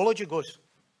psychology goes.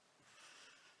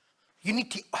 You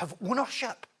need to have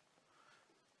ownership.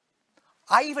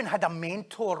 I even had a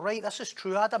mentor, right? This is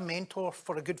true. I had a mentor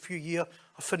for a good few years,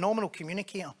 a phenomenal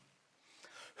communicator,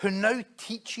 who now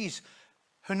teaches,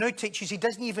 he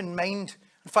doesn't even mind.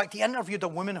 In fact, he interviewed a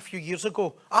woman a few years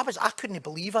ago. I couldn't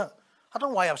believe it. I don't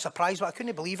know why I was surprised, but I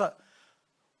couldn't believe it.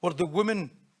 Where the woman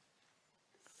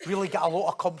really got a lot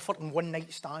of comfort in one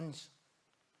night stands.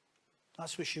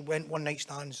 That's what she went, one night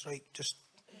stands, right? Just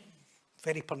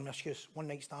very promiscuous, one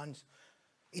night stands.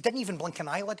 He didn't even blink an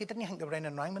eyelid. He didn't think there was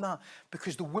anything wrong with that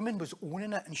because the woman was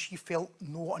owning it and she felt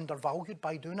no undervalued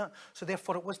by doing it. So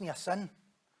therefore it wasn't a sin.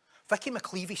 Vicky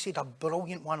McCleavey said a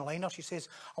brilliant one-liner. She says,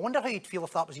 I wonder how you'd feel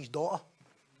if that was his daughter.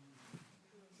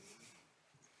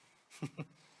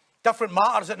 Different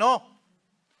matter, is it not?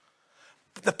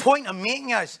 But the point I'm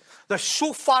making is, they're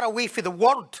so far away from the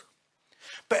word.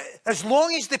 But as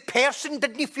long as the person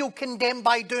didn't feel condemned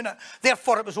by doing it,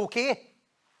 therefore it was okay.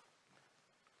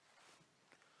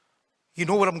 You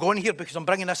know where I'm going here because I'm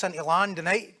bringing this into land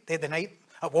tonight. The night.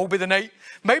 It will be the night.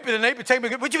 Might be the night by the time we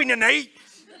get. What do you mean the night?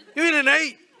 You mean the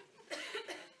night?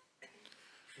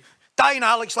 Di and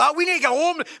Alex like, we need to go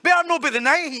home. Better not be the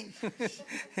night.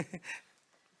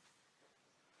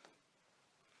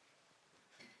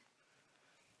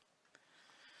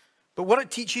 But what it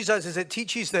teaches us is it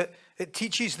teaches that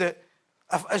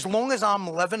as long as I'm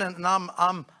living it and I'm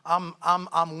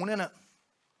owning it,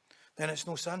 then it's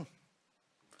no sin.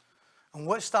 And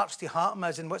what starts to happen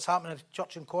is, and what's happening in the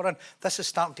church in Corinth, this is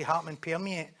starting to happen and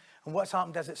permeate. And what's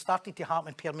happened is it started to happen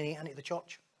and permeate into the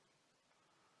church.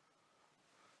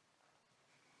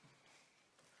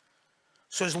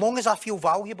 So as long as I feel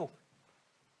valuable,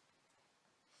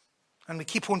 and we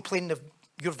keep on playing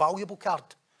your valuable card,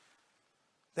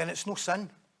 then it's no sin.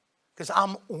 Because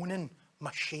I'm owning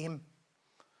my shame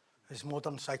as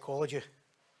modern psychology.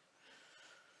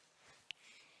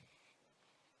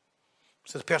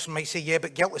 So the person might say, yeah,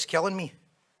 but guilt is killing me.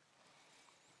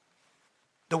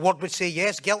 The word would say,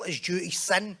 yes, guilt is due to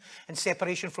sin and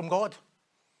separation from God.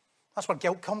 That's where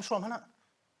guilt comes from, isn't it?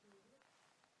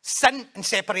 Sin and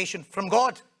separation from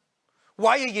God.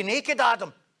 Why are you naked,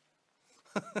 Adam?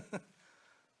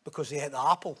 Because they ate the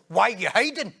apple. Why are you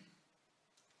hiding?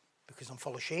 Because I'm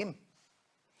full of shame.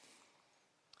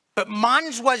 But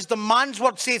man's wisdom, man's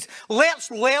word says,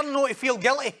 let's learn not to feel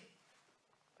guilty.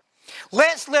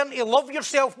 Let's learn to love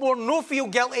yourself more, not feel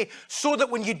guilty, so that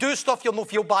when you do stuff, you'll not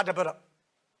feel bad about it.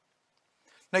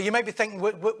 Now, you might be thinking,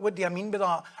 what do I mean by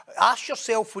that? Ask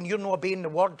yourself, when you're not obeying the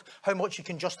word, how much you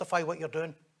can justify what you're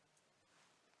doing.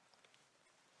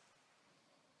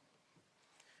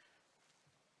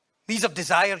 These are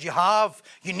desires you have.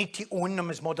 You need to own them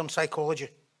as modern psychology.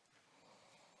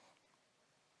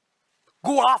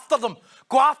 Go after them.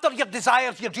 Go after your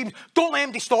desires, your dreams. Don't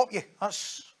let them stop you.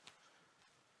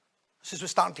 This is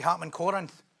what's starting to happen in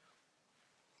Corinth.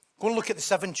 Go and look at the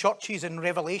 7 churches in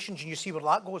Revelations and you see where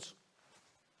that goes.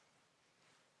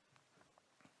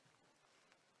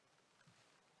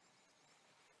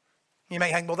 You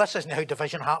might think, well, this isn't how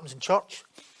division happens in church.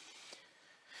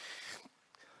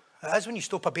 It is when you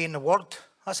stop obeying the word.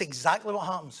 That's exactly what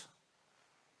happens.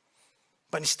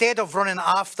 But instead of running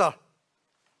after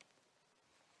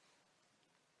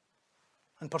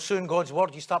and pursuing God's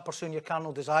word, you start pursuing your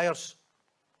carnal desires.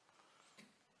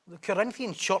 The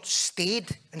Corinthian church stayed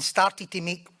and started to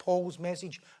make Paul's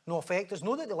message no effect. It's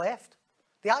not that they left.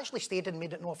 They actually stayed and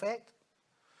made it no effect.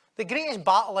 The greatest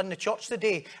battle in the church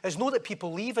today is not that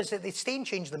people leave, is that they stay and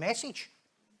change the message.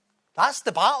 That's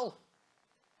the battle.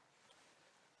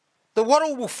 The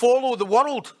world will follow the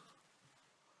world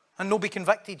and they'll be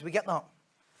convicted. We get that.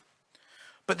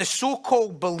 But the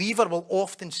so-called believer will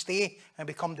often stay and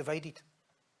become divided.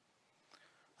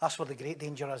 That's where the great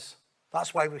danger is.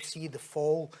 That's why we see the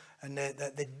fall and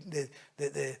the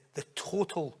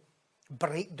total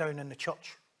breakdown in the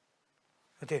church.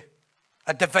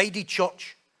 A divided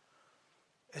church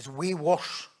is way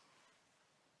worse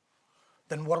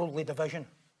than worldly division,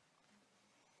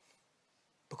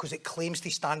 because it claims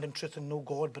to stand in truth and know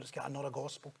God, but it's got another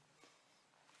gospel.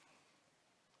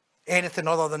 Anything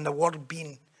other than the word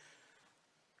being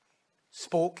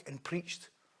spoke and preached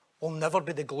will never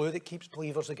be the glue that keeps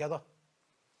believers together.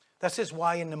 This is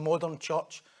why in the modern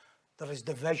church there is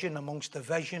division amongst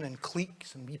division and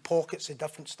cliques and wee pockets of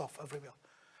different stuff everywhere.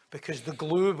 Because the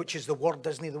glue, which is the word,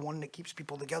 isn't the one that keeps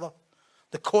people together.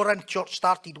 The Corinth church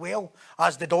started well,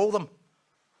 as did all of them.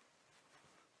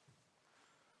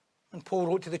 And Paul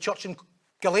wrote to the church in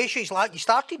Galatia, he's like, you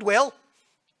started well.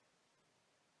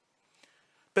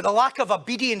 But the lack of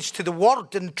obedience to the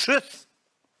word and truth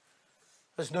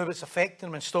is now what's affecting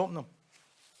them and stopping them.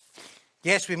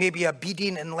 Yes, we may be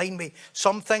obedient in line with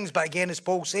some things, but again, as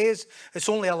Paul says, it's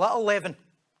only a little leaven.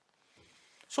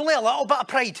 It's only a little bit of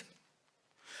pride.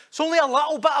 It's only a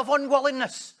little bit of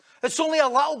unwillingness. It's only a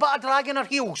little bit of dragging our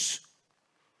heels.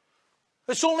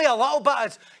 It's only a little bit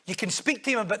of, you can speak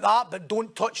to him about that, but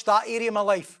don't touch that area of my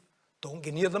life. Don't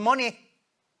get near the money.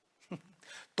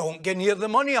 Don't get near the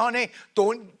money, honey.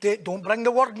 Don't bring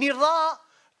the word near that.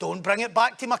 Don't bring it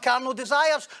back to my carnal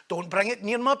desires. Don't bring it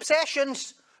near my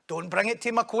obsessions. Don't bring it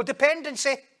to my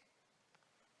codependency.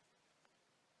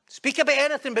 Speak about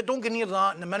anything, but don't get near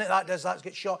that. And the minute that does, that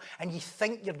gets shut. And you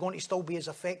think you're going to still be as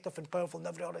effective and powerful in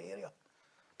every other area.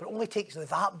 But it only takes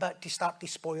that bit to start to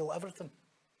spoil everything.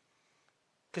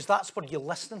 Because that's what you're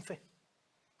listening for.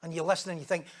 And you listen and you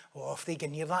think, oh, if they get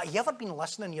near that. Have you ever been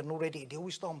listening, you're not ready to deal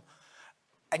with them,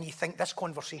 and you think this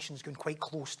conversation's going quite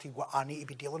close to what I need to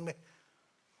be dealing with?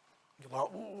 You're like,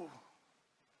 oh,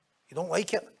 you don't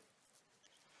like it.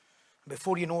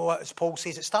 Before you know it, as Paul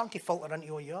says, it's starting to filter into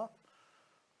who you are.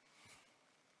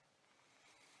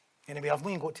 Anyway, I've not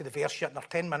even got to the verse yet, and there are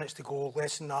 10 minutes to go,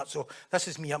 less than that. So this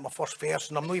is me at my first verse,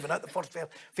 and I'm not even at the first verse.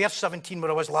 Verse 17,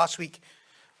 where I was last week.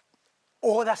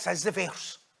 Oh, this is the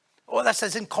verse. Oh, this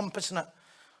is encompassing it.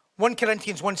 1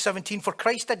 Corinthians 1:17, for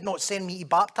Christ did not send me to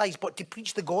baptize, but to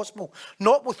preach the gospel,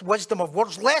 not with wisdom of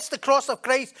words, lest the cross of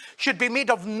Christ should be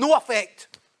made of no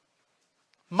effect.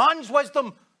 Man's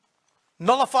wisdom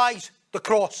nullifies the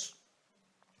cross.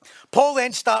 Paul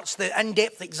then starts the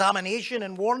in-depth examination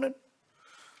and warning.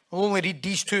 I'll only read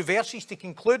these two verses to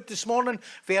conclude this morning,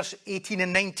 verse 18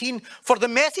 and 19. For the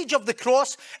message of the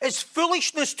cross is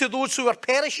foolishness to those who are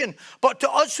perishing, but to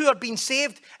us who are being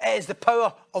saved, it is the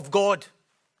power of God.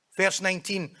 Verse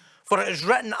 19, for it is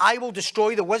written, I will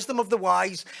destroy the wisdom of the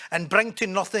wise and bring to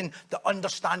nothing the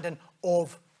understanding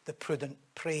of the prudent.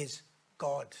 Praise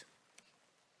God.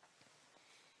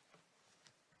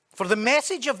 For the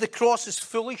message of the cross is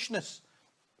foolishness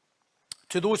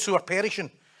to those who are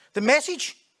perishing. The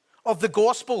message of the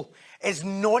gospel is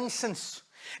nonsense.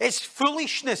 It's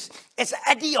foolishness. It's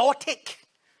idiotic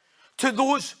to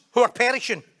those who are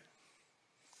perishing.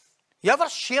 You ever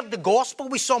shared the gospel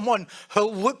with someone who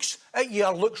looks at you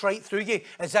or looks right through you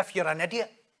as if you're an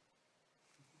idiot?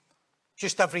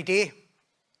 Just every day.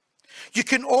 You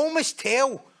can almost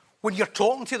tell when you're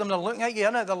talking to them, they're looking at you,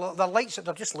 innit? They're lights that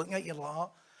they're just looking at you like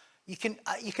that.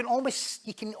 You can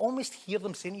almost hear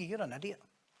them saying to you, you're an idiot.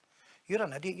 You're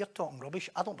an idiot, you're talking rubbish.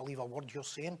 I don't believe a word you're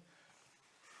saying.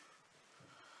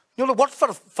 You know,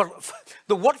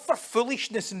 the word for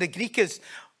foolishness in the Greek is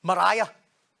Mariah.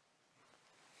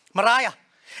 Mariah.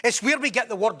 It's where we get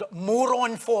the word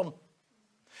moron from.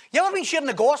 You ever been sharing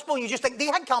the gospel and you just think, they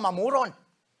think I'm a moron?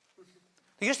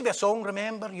 There used to be a song,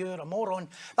 remember you're a moron.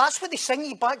 That's what they sing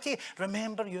you back to you.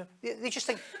 Remember you. They just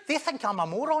think, they think I'm a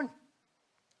moron.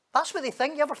 That's what they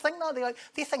think. You ever think that?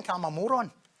 They think I'm a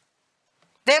moron.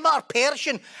 Them that are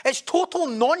perishing, it's total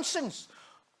nonsense.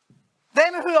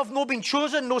 Them who have not been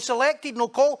chosen, no selected, no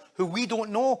called, who we don't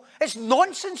know. It's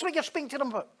nonsense what you're speaking to them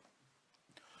about.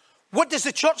 What does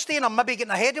the church do? And I'm maybe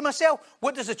getting ahead of myself.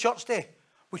 What does the church do?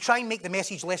 We try and make the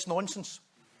message less nonsense.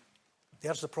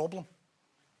 There's the problem.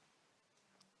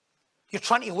 You're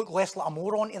trying to look less like a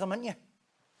moron to them, aren't you?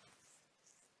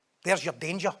 There's your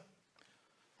danger.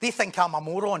 They think I'm a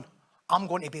moron. I'm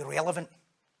going to be relevant.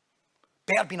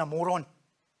 Better being a moron.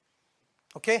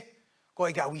 Okay? Got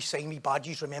to get a wee sign, wee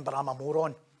badges. Remember, I'm a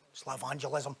moron. It's like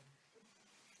evangelism.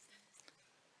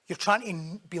 You're trying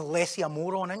to be less of a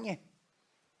moron, aren't you?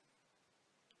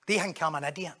 They think I'm an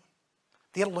idiot.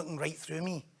 They're looking right through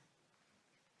me.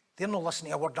 They're not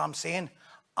listening to a word I'm saying.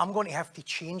 I'm going to have to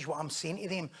change what I'm saying to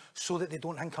them so that they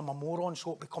don't think I'm a moron,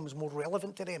 so it becomes more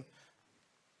relevant to them.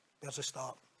 There's a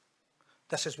start.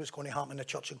 This is what's going to happen in the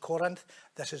church in Corinth.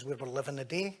 This is where we're living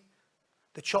today.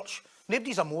 The church,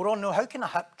 nobody's a moron. No, how can a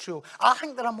hip true? I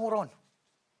think they're a moron.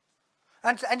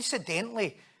 And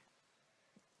incidentally,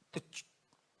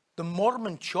 the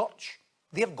Mormon church,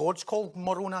 their God's called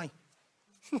Moroni.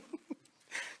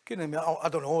 I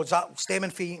don't know, is that stemming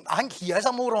from... I think he is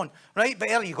a moron, right? But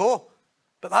there you go.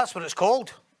 But that's what it's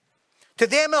called. To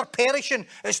them, our perishing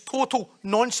is total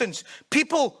nonsense.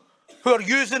 People who are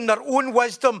using their own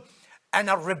wisdom and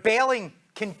are rebelling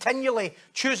continually,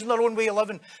 choosing their own way of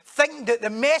living, thinking that the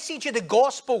message of the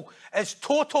gospel is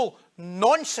total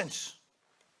nonsense.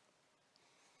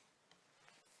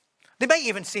 They might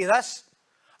even say this: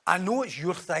 I know it's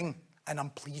your thing and I'm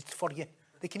pleased for you.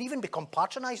 They can even become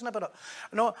patronising about it.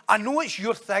 No, I know it's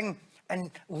your thing,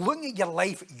 and looking at your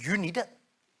life, you need it.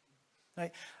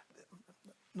 Right?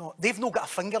 No, they've not got a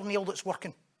fingernail that's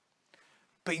working,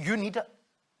 but you need it.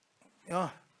 You know,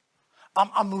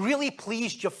 I'm really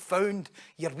pleased you've found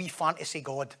your wee fantasy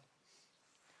God,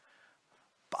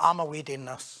 but I'm away doing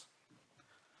this.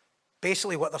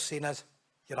 Basically what they're saying is,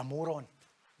 you're a moron.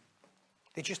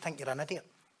 They just think you're an idiot.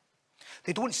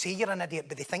 They don't say you're an idiot,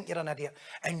 but they think you're an idiot.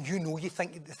 And you know they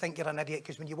think you're an idiot,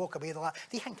 because when you walk away,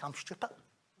 they think I'm stupid.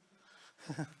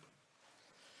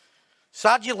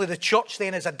 Sadly, the church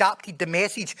then has adapted the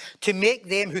message to make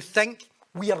them who think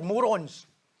we are morons.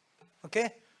 Okay?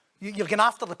 You're going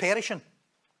after the perishing.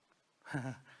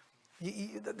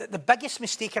 The biggest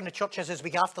mistake in the church is we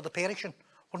go after the perishing.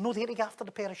 We're not there to go after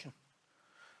the perishing.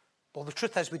 Well, the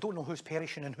truth is we don't know who's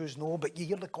perishing and who's no, but you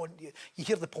hear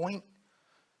the point.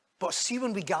 But see,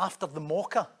 when we go after the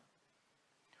mocker,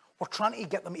 we're trying to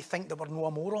get them to think that we're no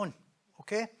a moron.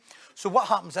 Okay? So what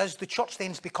happens is the church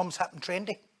then becomes hip and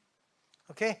trendy.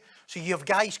 Okay? So you have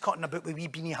guys cutting about with wee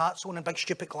beanie hats on and big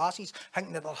stupid glasses,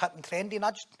 thinking that they're hip and trendy. And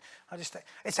I just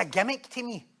it's a gimmick to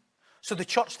me. So the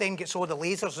church then gets all the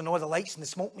lasers and all the lights and the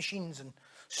smoke machines and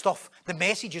stuff. The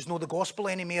message is no the gospel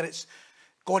anymore. It's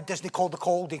God doesn't call the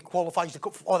called, he qualifies the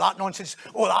call. All that nonsense,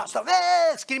 all that stuff.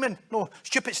 Screaming. No,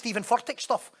 stupid Stephen Furtick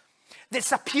stuff.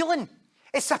 It's appealing.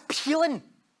 It's appealing.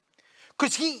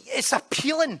 Because it's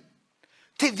appealing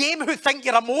to them who think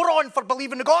you're a moron for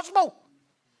believing the gospel.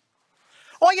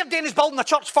 All you're doing is building a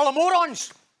church full of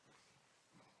morons.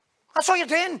 That's all you're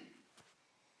doing.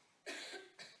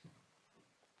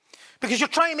 Because you're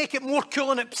trying to make it more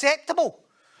cool and acceptable.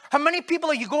 How many people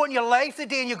are you going in your life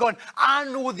today and you're going, I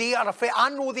know they are afraid, I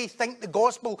know they think the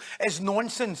gospel is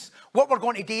nonsense. What we're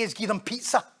going to do is give them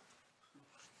pizza.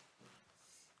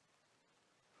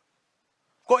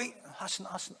 That's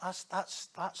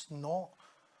not.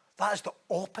 That is the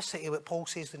opposite of what Paul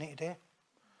says they need to do.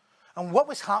 And what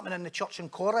was happening in the church in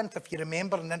Corinth, if you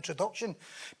remember in the introduction,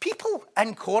 people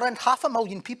in Corinth,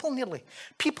 500,000 people nearly,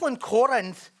 people in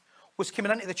Corinth was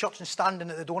coming into the church and standing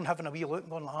at the door and having a wee look and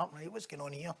going like, right, what's going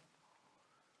on here?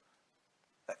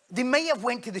 They might have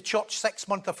went to the church 6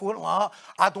 months before and like,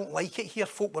 I don't like it here.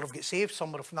 Folk would have got saved,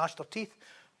 some would have gnashed their teeth.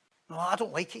 No, I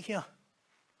don't like it here.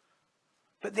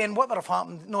 But then what would have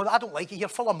happened? No, I don't like it here,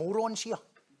 full of morons here.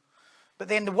 But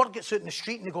then the word gets out in the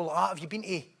street and they go like, have you been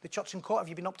to the church in Corinth? Have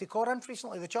you been up to Corinth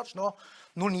recently, the church? No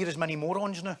near as many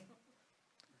morons now.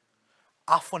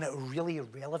 I find it really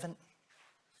irrelevant.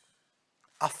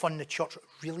 I find the church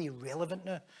really relevant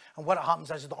now. And what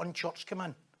happens is the unchurched come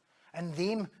in. And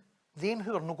them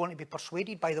who are not going to be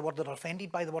persuaded by the word or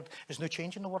offended by the word is now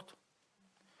changing the word.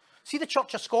 See the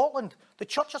Church of Scotland? The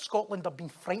Church of Scotland have been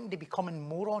frightened of becoming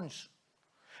morons.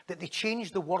 That they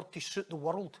change the word to suit the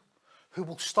world, who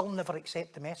will still never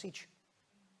accept the message.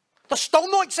 They're still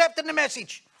not accepting the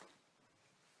message.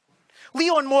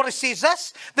 Leon Morris says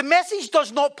this: the message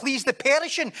does not please the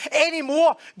perishing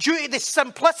anymore due to the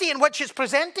simplicity in which it's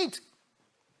presented.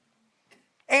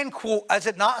 End quote. Is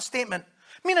it not a statement?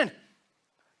 Meaning,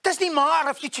 doesn't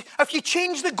matter if you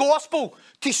change the gospel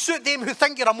to suit them who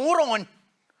think you're a moron,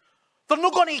 they're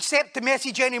not going to accept the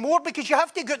message anymore, because you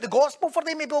have to get the gospel for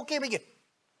them to be okay with you.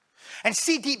 And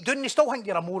see deep down, they still think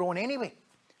you're a moron anyway.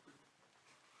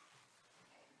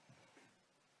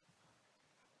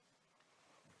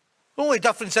 The only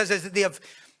difference is that they have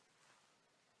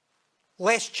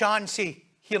less chance of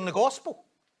hearing the gospel.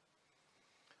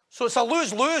 So it's a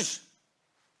lose-lose.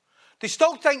 They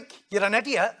still think you're an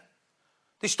idiot.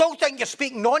 They still think you're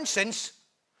speaking nonsense.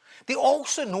 They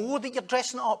also know that you're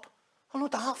dressing it up. They're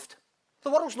not daft.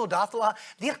 The world's not daft.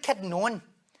 They're kidding on.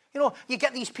 You know, you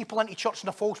get these people into church in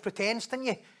a false pretense, didn't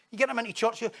you? You get them into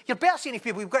church. You're better saying to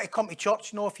people, you've got to come to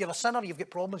church. You know, if you're a sinner, you've got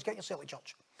problems, get yourself to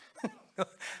church.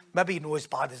 Maybe not as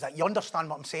bad as that. You understand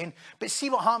what I'm saying. But see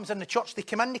what happens in the church. They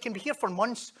come in, they can be here for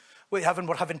months. We're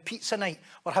having pizza night.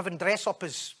 We're having dress up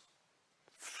as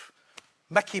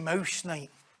Mickey Mouse night.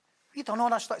 You don't know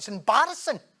that stuff. It's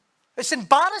embarrassing. It's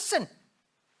embarrassing.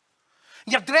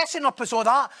 You're dressing up as all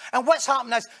that. And what's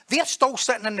happening is they're still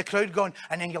sitting in the crowd going,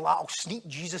 and then you're like, I'll sneak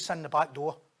Jesus in the back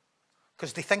door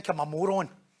because they think I'm a moron.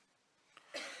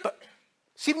 But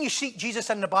see, when you sneak Jesus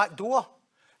in the back door,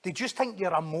 they just think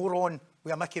you're a moron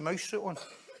with a Mickey Mouse suit on.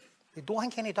 They don't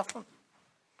think any different.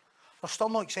 They're still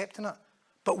not accepting it.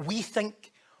 But we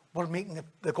think we're making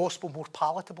the gospel more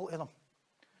palatable to them.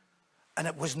 And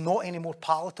it was not any more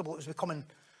palatable. It was becoming...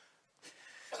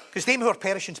 Because them who are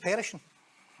perishing's perishing.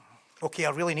 Okay,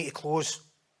 I really need to close.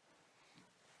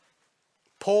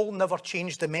 Paul never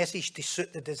changed the message to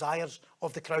suit the desires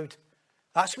of the crowd.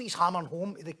 That's what he's hammering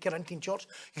home to the Corinthian church.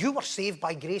 You were saved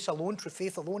by grace alone, through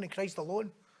faith alone, in Christ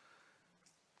alone.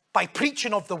 By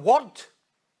preaching of the word.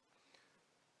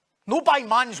 No by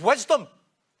man's wisdom.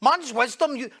 Man's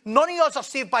wisdom, none of us are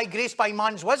saved by grace by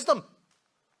man's wisdom.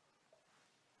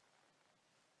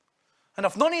 And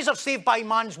if none of us are saved by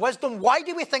man's wisdom, why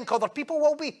do we think other people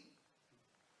will be?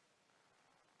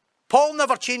 Paul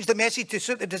never changed the message to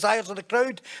suit the desires of the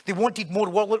crowd. They wanted more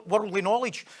worldly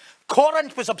knowledge.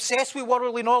 Corinth was obsessed with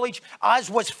worldly knowledge, as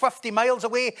was 50 miles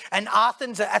away in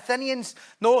Athens, the Athenians.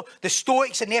 No, the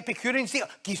Stoics and the Epicureans, they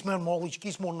gives more knowledge,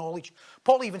 gives more knowledge.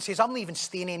 Paul even says, I'm not even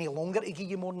staying any longer to give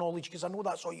you more knowledge because I know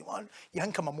that's all you want. You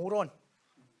think I'm a moron.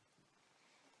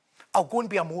 I'll go and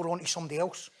be a moron to somebody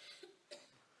else.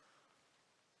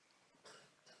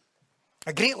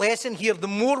 A great lesson here. The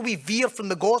more we veer from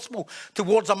the gospel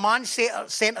towards a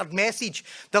man-centered message,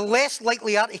 the less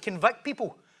likely are to convict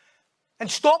people and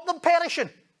stop them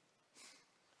perishing.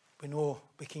 We know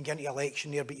we can get into election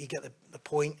there, but you get the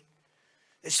point.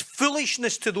 It's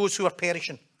foolishness to those who are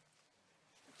perishing.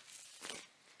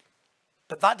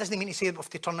 But that doesn't mean to say that we have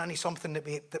to turn it into something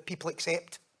that people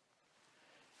accept.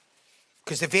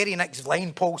 Because the very next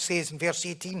line, Paul says in verse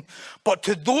 18, but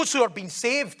to those who are being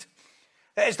saved,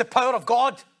 it is the power of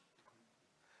God.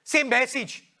 Same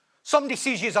message. Somebody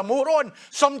sees you as a moron.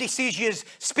 Somebody sees you as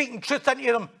speaking truth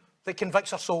into them that convicts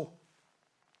their soul.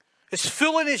 It's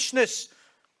foolishness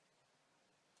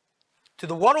to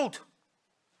the world,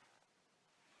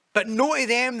 but not to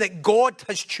them that God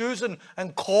has chosen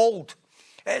and called.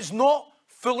 It is not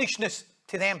foolishness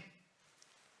to them.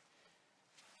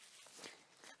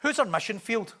 Who's our mission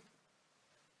field?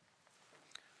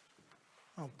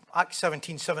 Acts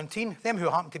 17:17, them who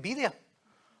happen to be there.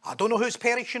 I don't know who's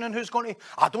perishing and who's going to...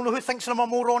 I don't know who thinks I'm a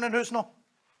moron and who's not.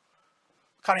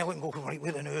 Can't I look and go, right,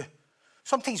 wait a minute.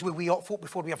 Sometimes we up folk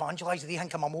before we evangelise, they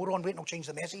think I'm a moron, wait, and I'll change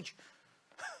the message.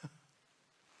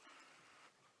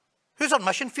 Who's our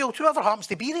mission field? Whoever happens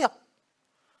to be there.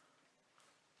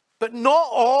 But not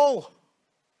all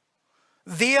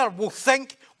there will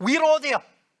think we're all there.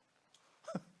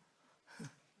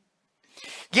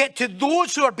 Yet to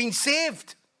those who are being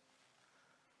saved,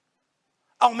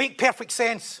 I'll make perfect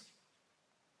sense.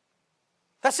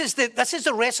 This is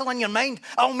the wrestle in your mind.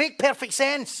 I'll make perfect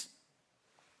sense.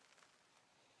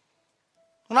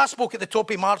 When I spoke at the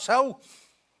top of Mars Hill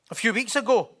a few weeks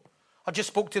ago, I just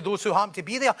spoke to those who happened to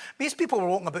be there. Most people were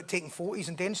walking about taking photos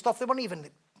and doing stuff. I don't even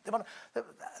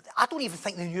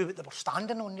think they knew what they were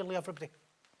standing on, nearly everybody.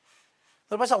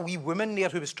 There was a wee woman there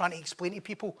who was trying to explain to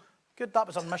people, good, that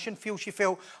was her mission field. She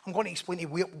felt, I'm going to explain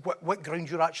to you what ground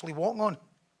you're actually walking on.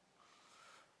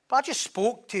 But I just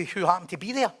spoke to who happened to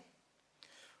be there.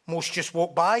 Most just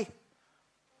walked by.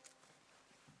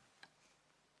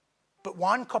 But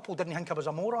one couple didn't think I was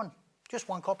a moron. Just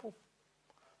one couple.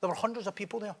 There were hundreds of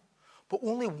people there. But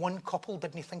only one couple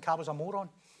didn't think I was a moron.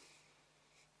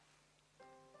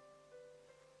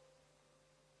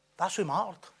 That's who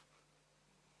mattered.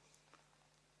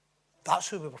 That's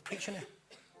who we were preaching to.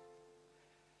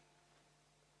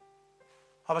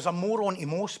 I was a moron to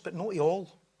most, but not to all.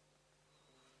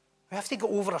 We have to get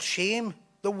over our shame.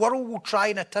 The world will try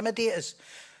and intimidate us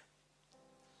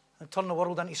and turn the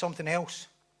world into something else.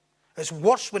 It's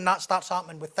worse when that starts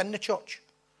happening within the church.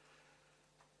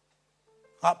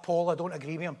 That Paul, I don't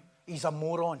agree with him. He's a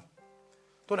moron.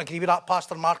 Don't agree with that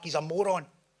Pastor Mark, he's a moron.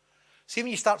 See,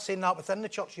 when you start saying that within the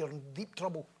church, you're in deep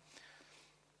trouble.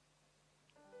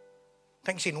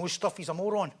 Thinks he knows stuff, he's a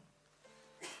moron.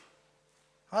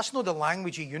 That's not the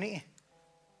language of unity.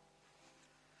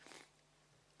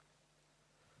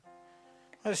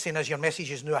 I'm just saying, as your message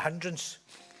is no hindrance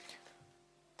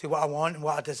to what I want and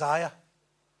what I desire.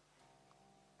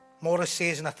 Morris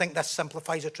says, and I think this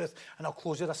simplifies the truth, and I'll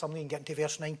close with this, I'm going to get into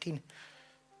verse 19.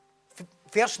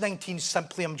 Verse 19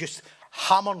 simply, I'm just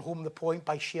hammering home the point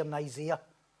by sharing Isaiah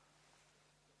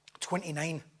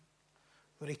 29,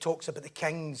 where he talks about the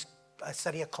kings,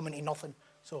 Assyria coming to nothing.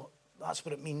 So that's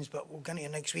what it means, but we'll get into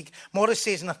it next week. Morris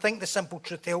says, and I think the simple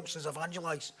truth helps us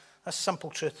evangelise. That's simple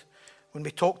truth. When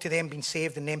we talk to them being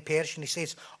saved and them perishing, he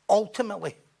says,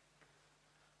 ultimately,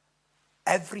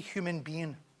 every human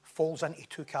being falls into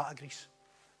two categories.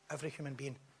 Every human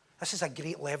being. This is a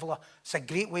great leveler. It's a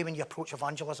great way when you approach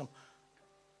evangelism.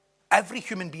 Every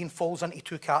human being falls into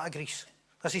two categories.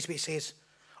 This is what he says.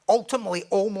 Ultimately,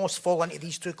 almost fall into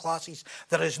these two classes.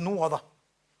 There is no other.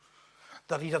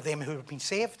 They're either them who have been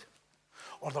saved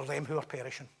or they're them who are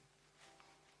perishing.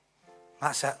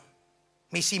 That's it.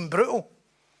 May seem brutal,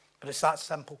 but it's that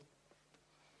simple.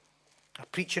 A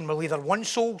preaching will either win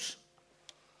souls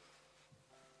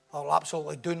or will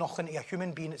absolutely do nothing to a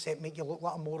human being except make you look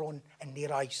like a moron in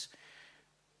their eyes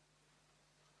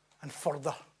and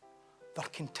further their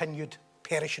continued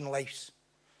perishing lives.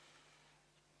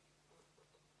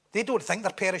 They don't think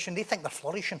they're perishing, they think they're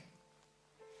flourishing.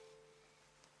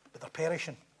 But they're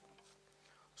perishing.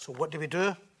 So what do we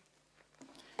do?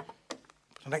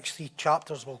 The next 3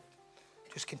 chapters will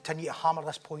just continue to hammer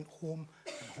this point home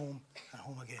and home and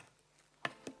home again.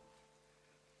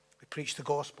 We preach the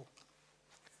gospel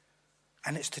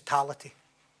in its totality.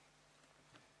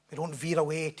 We don't veer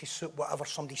away to suit whatever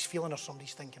somebody's feeling or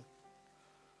somebody's thinking.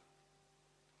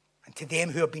 And to them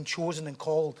who have been chosen and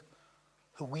called,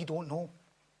 who we don't know,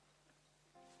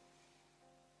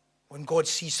 when God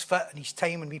sees fit in his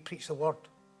time when we preach the word,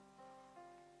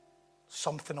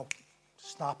 something will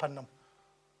snap in them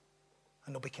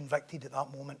and they'll be convicted at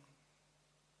that moment.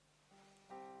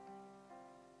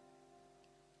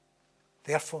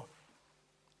 Therefore,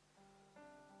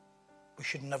 we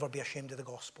should never be ashamed of the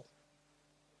gospel.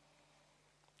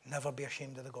 Never be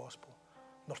ashamed of the gospel,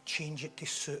 nor change it to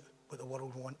suit what the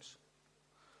world wants,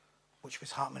 which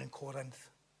was happening in Corinth,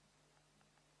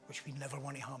 which we never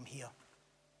want to happen here,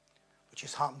 which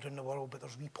has happened in the world, but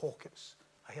there's wee pockets.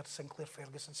 I heard Sinclair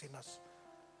Ferguson saying this.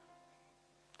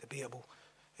 Debatable.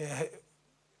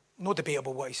 Not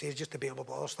debatable what he says, just debatable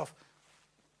about other stuff.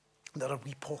 There are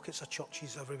wee pockets of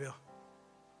churches everywhere.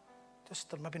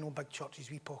 There may be no big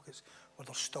churches, wee pockets, where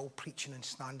they're still preaching and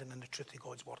standing in the truth of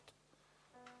God's word.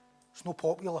 It's not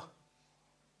popular.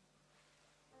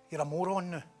 You're a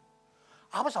moron now.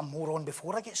 I was a moron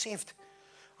before I get saved.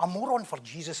 A moron for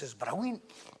Jesus is brilliant.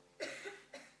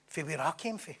 For where I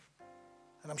came from.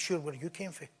 And I'm sure where you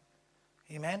came from.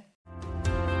 Amen.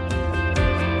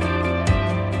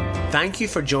 Thank you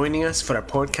for joining us for our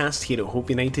podcast here at Hope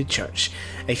United Church.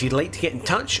 If you'd like to get in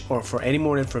touch or for any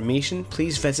more information,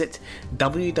 please visit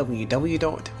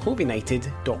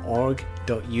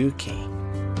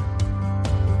www.hopeunited.org.uk.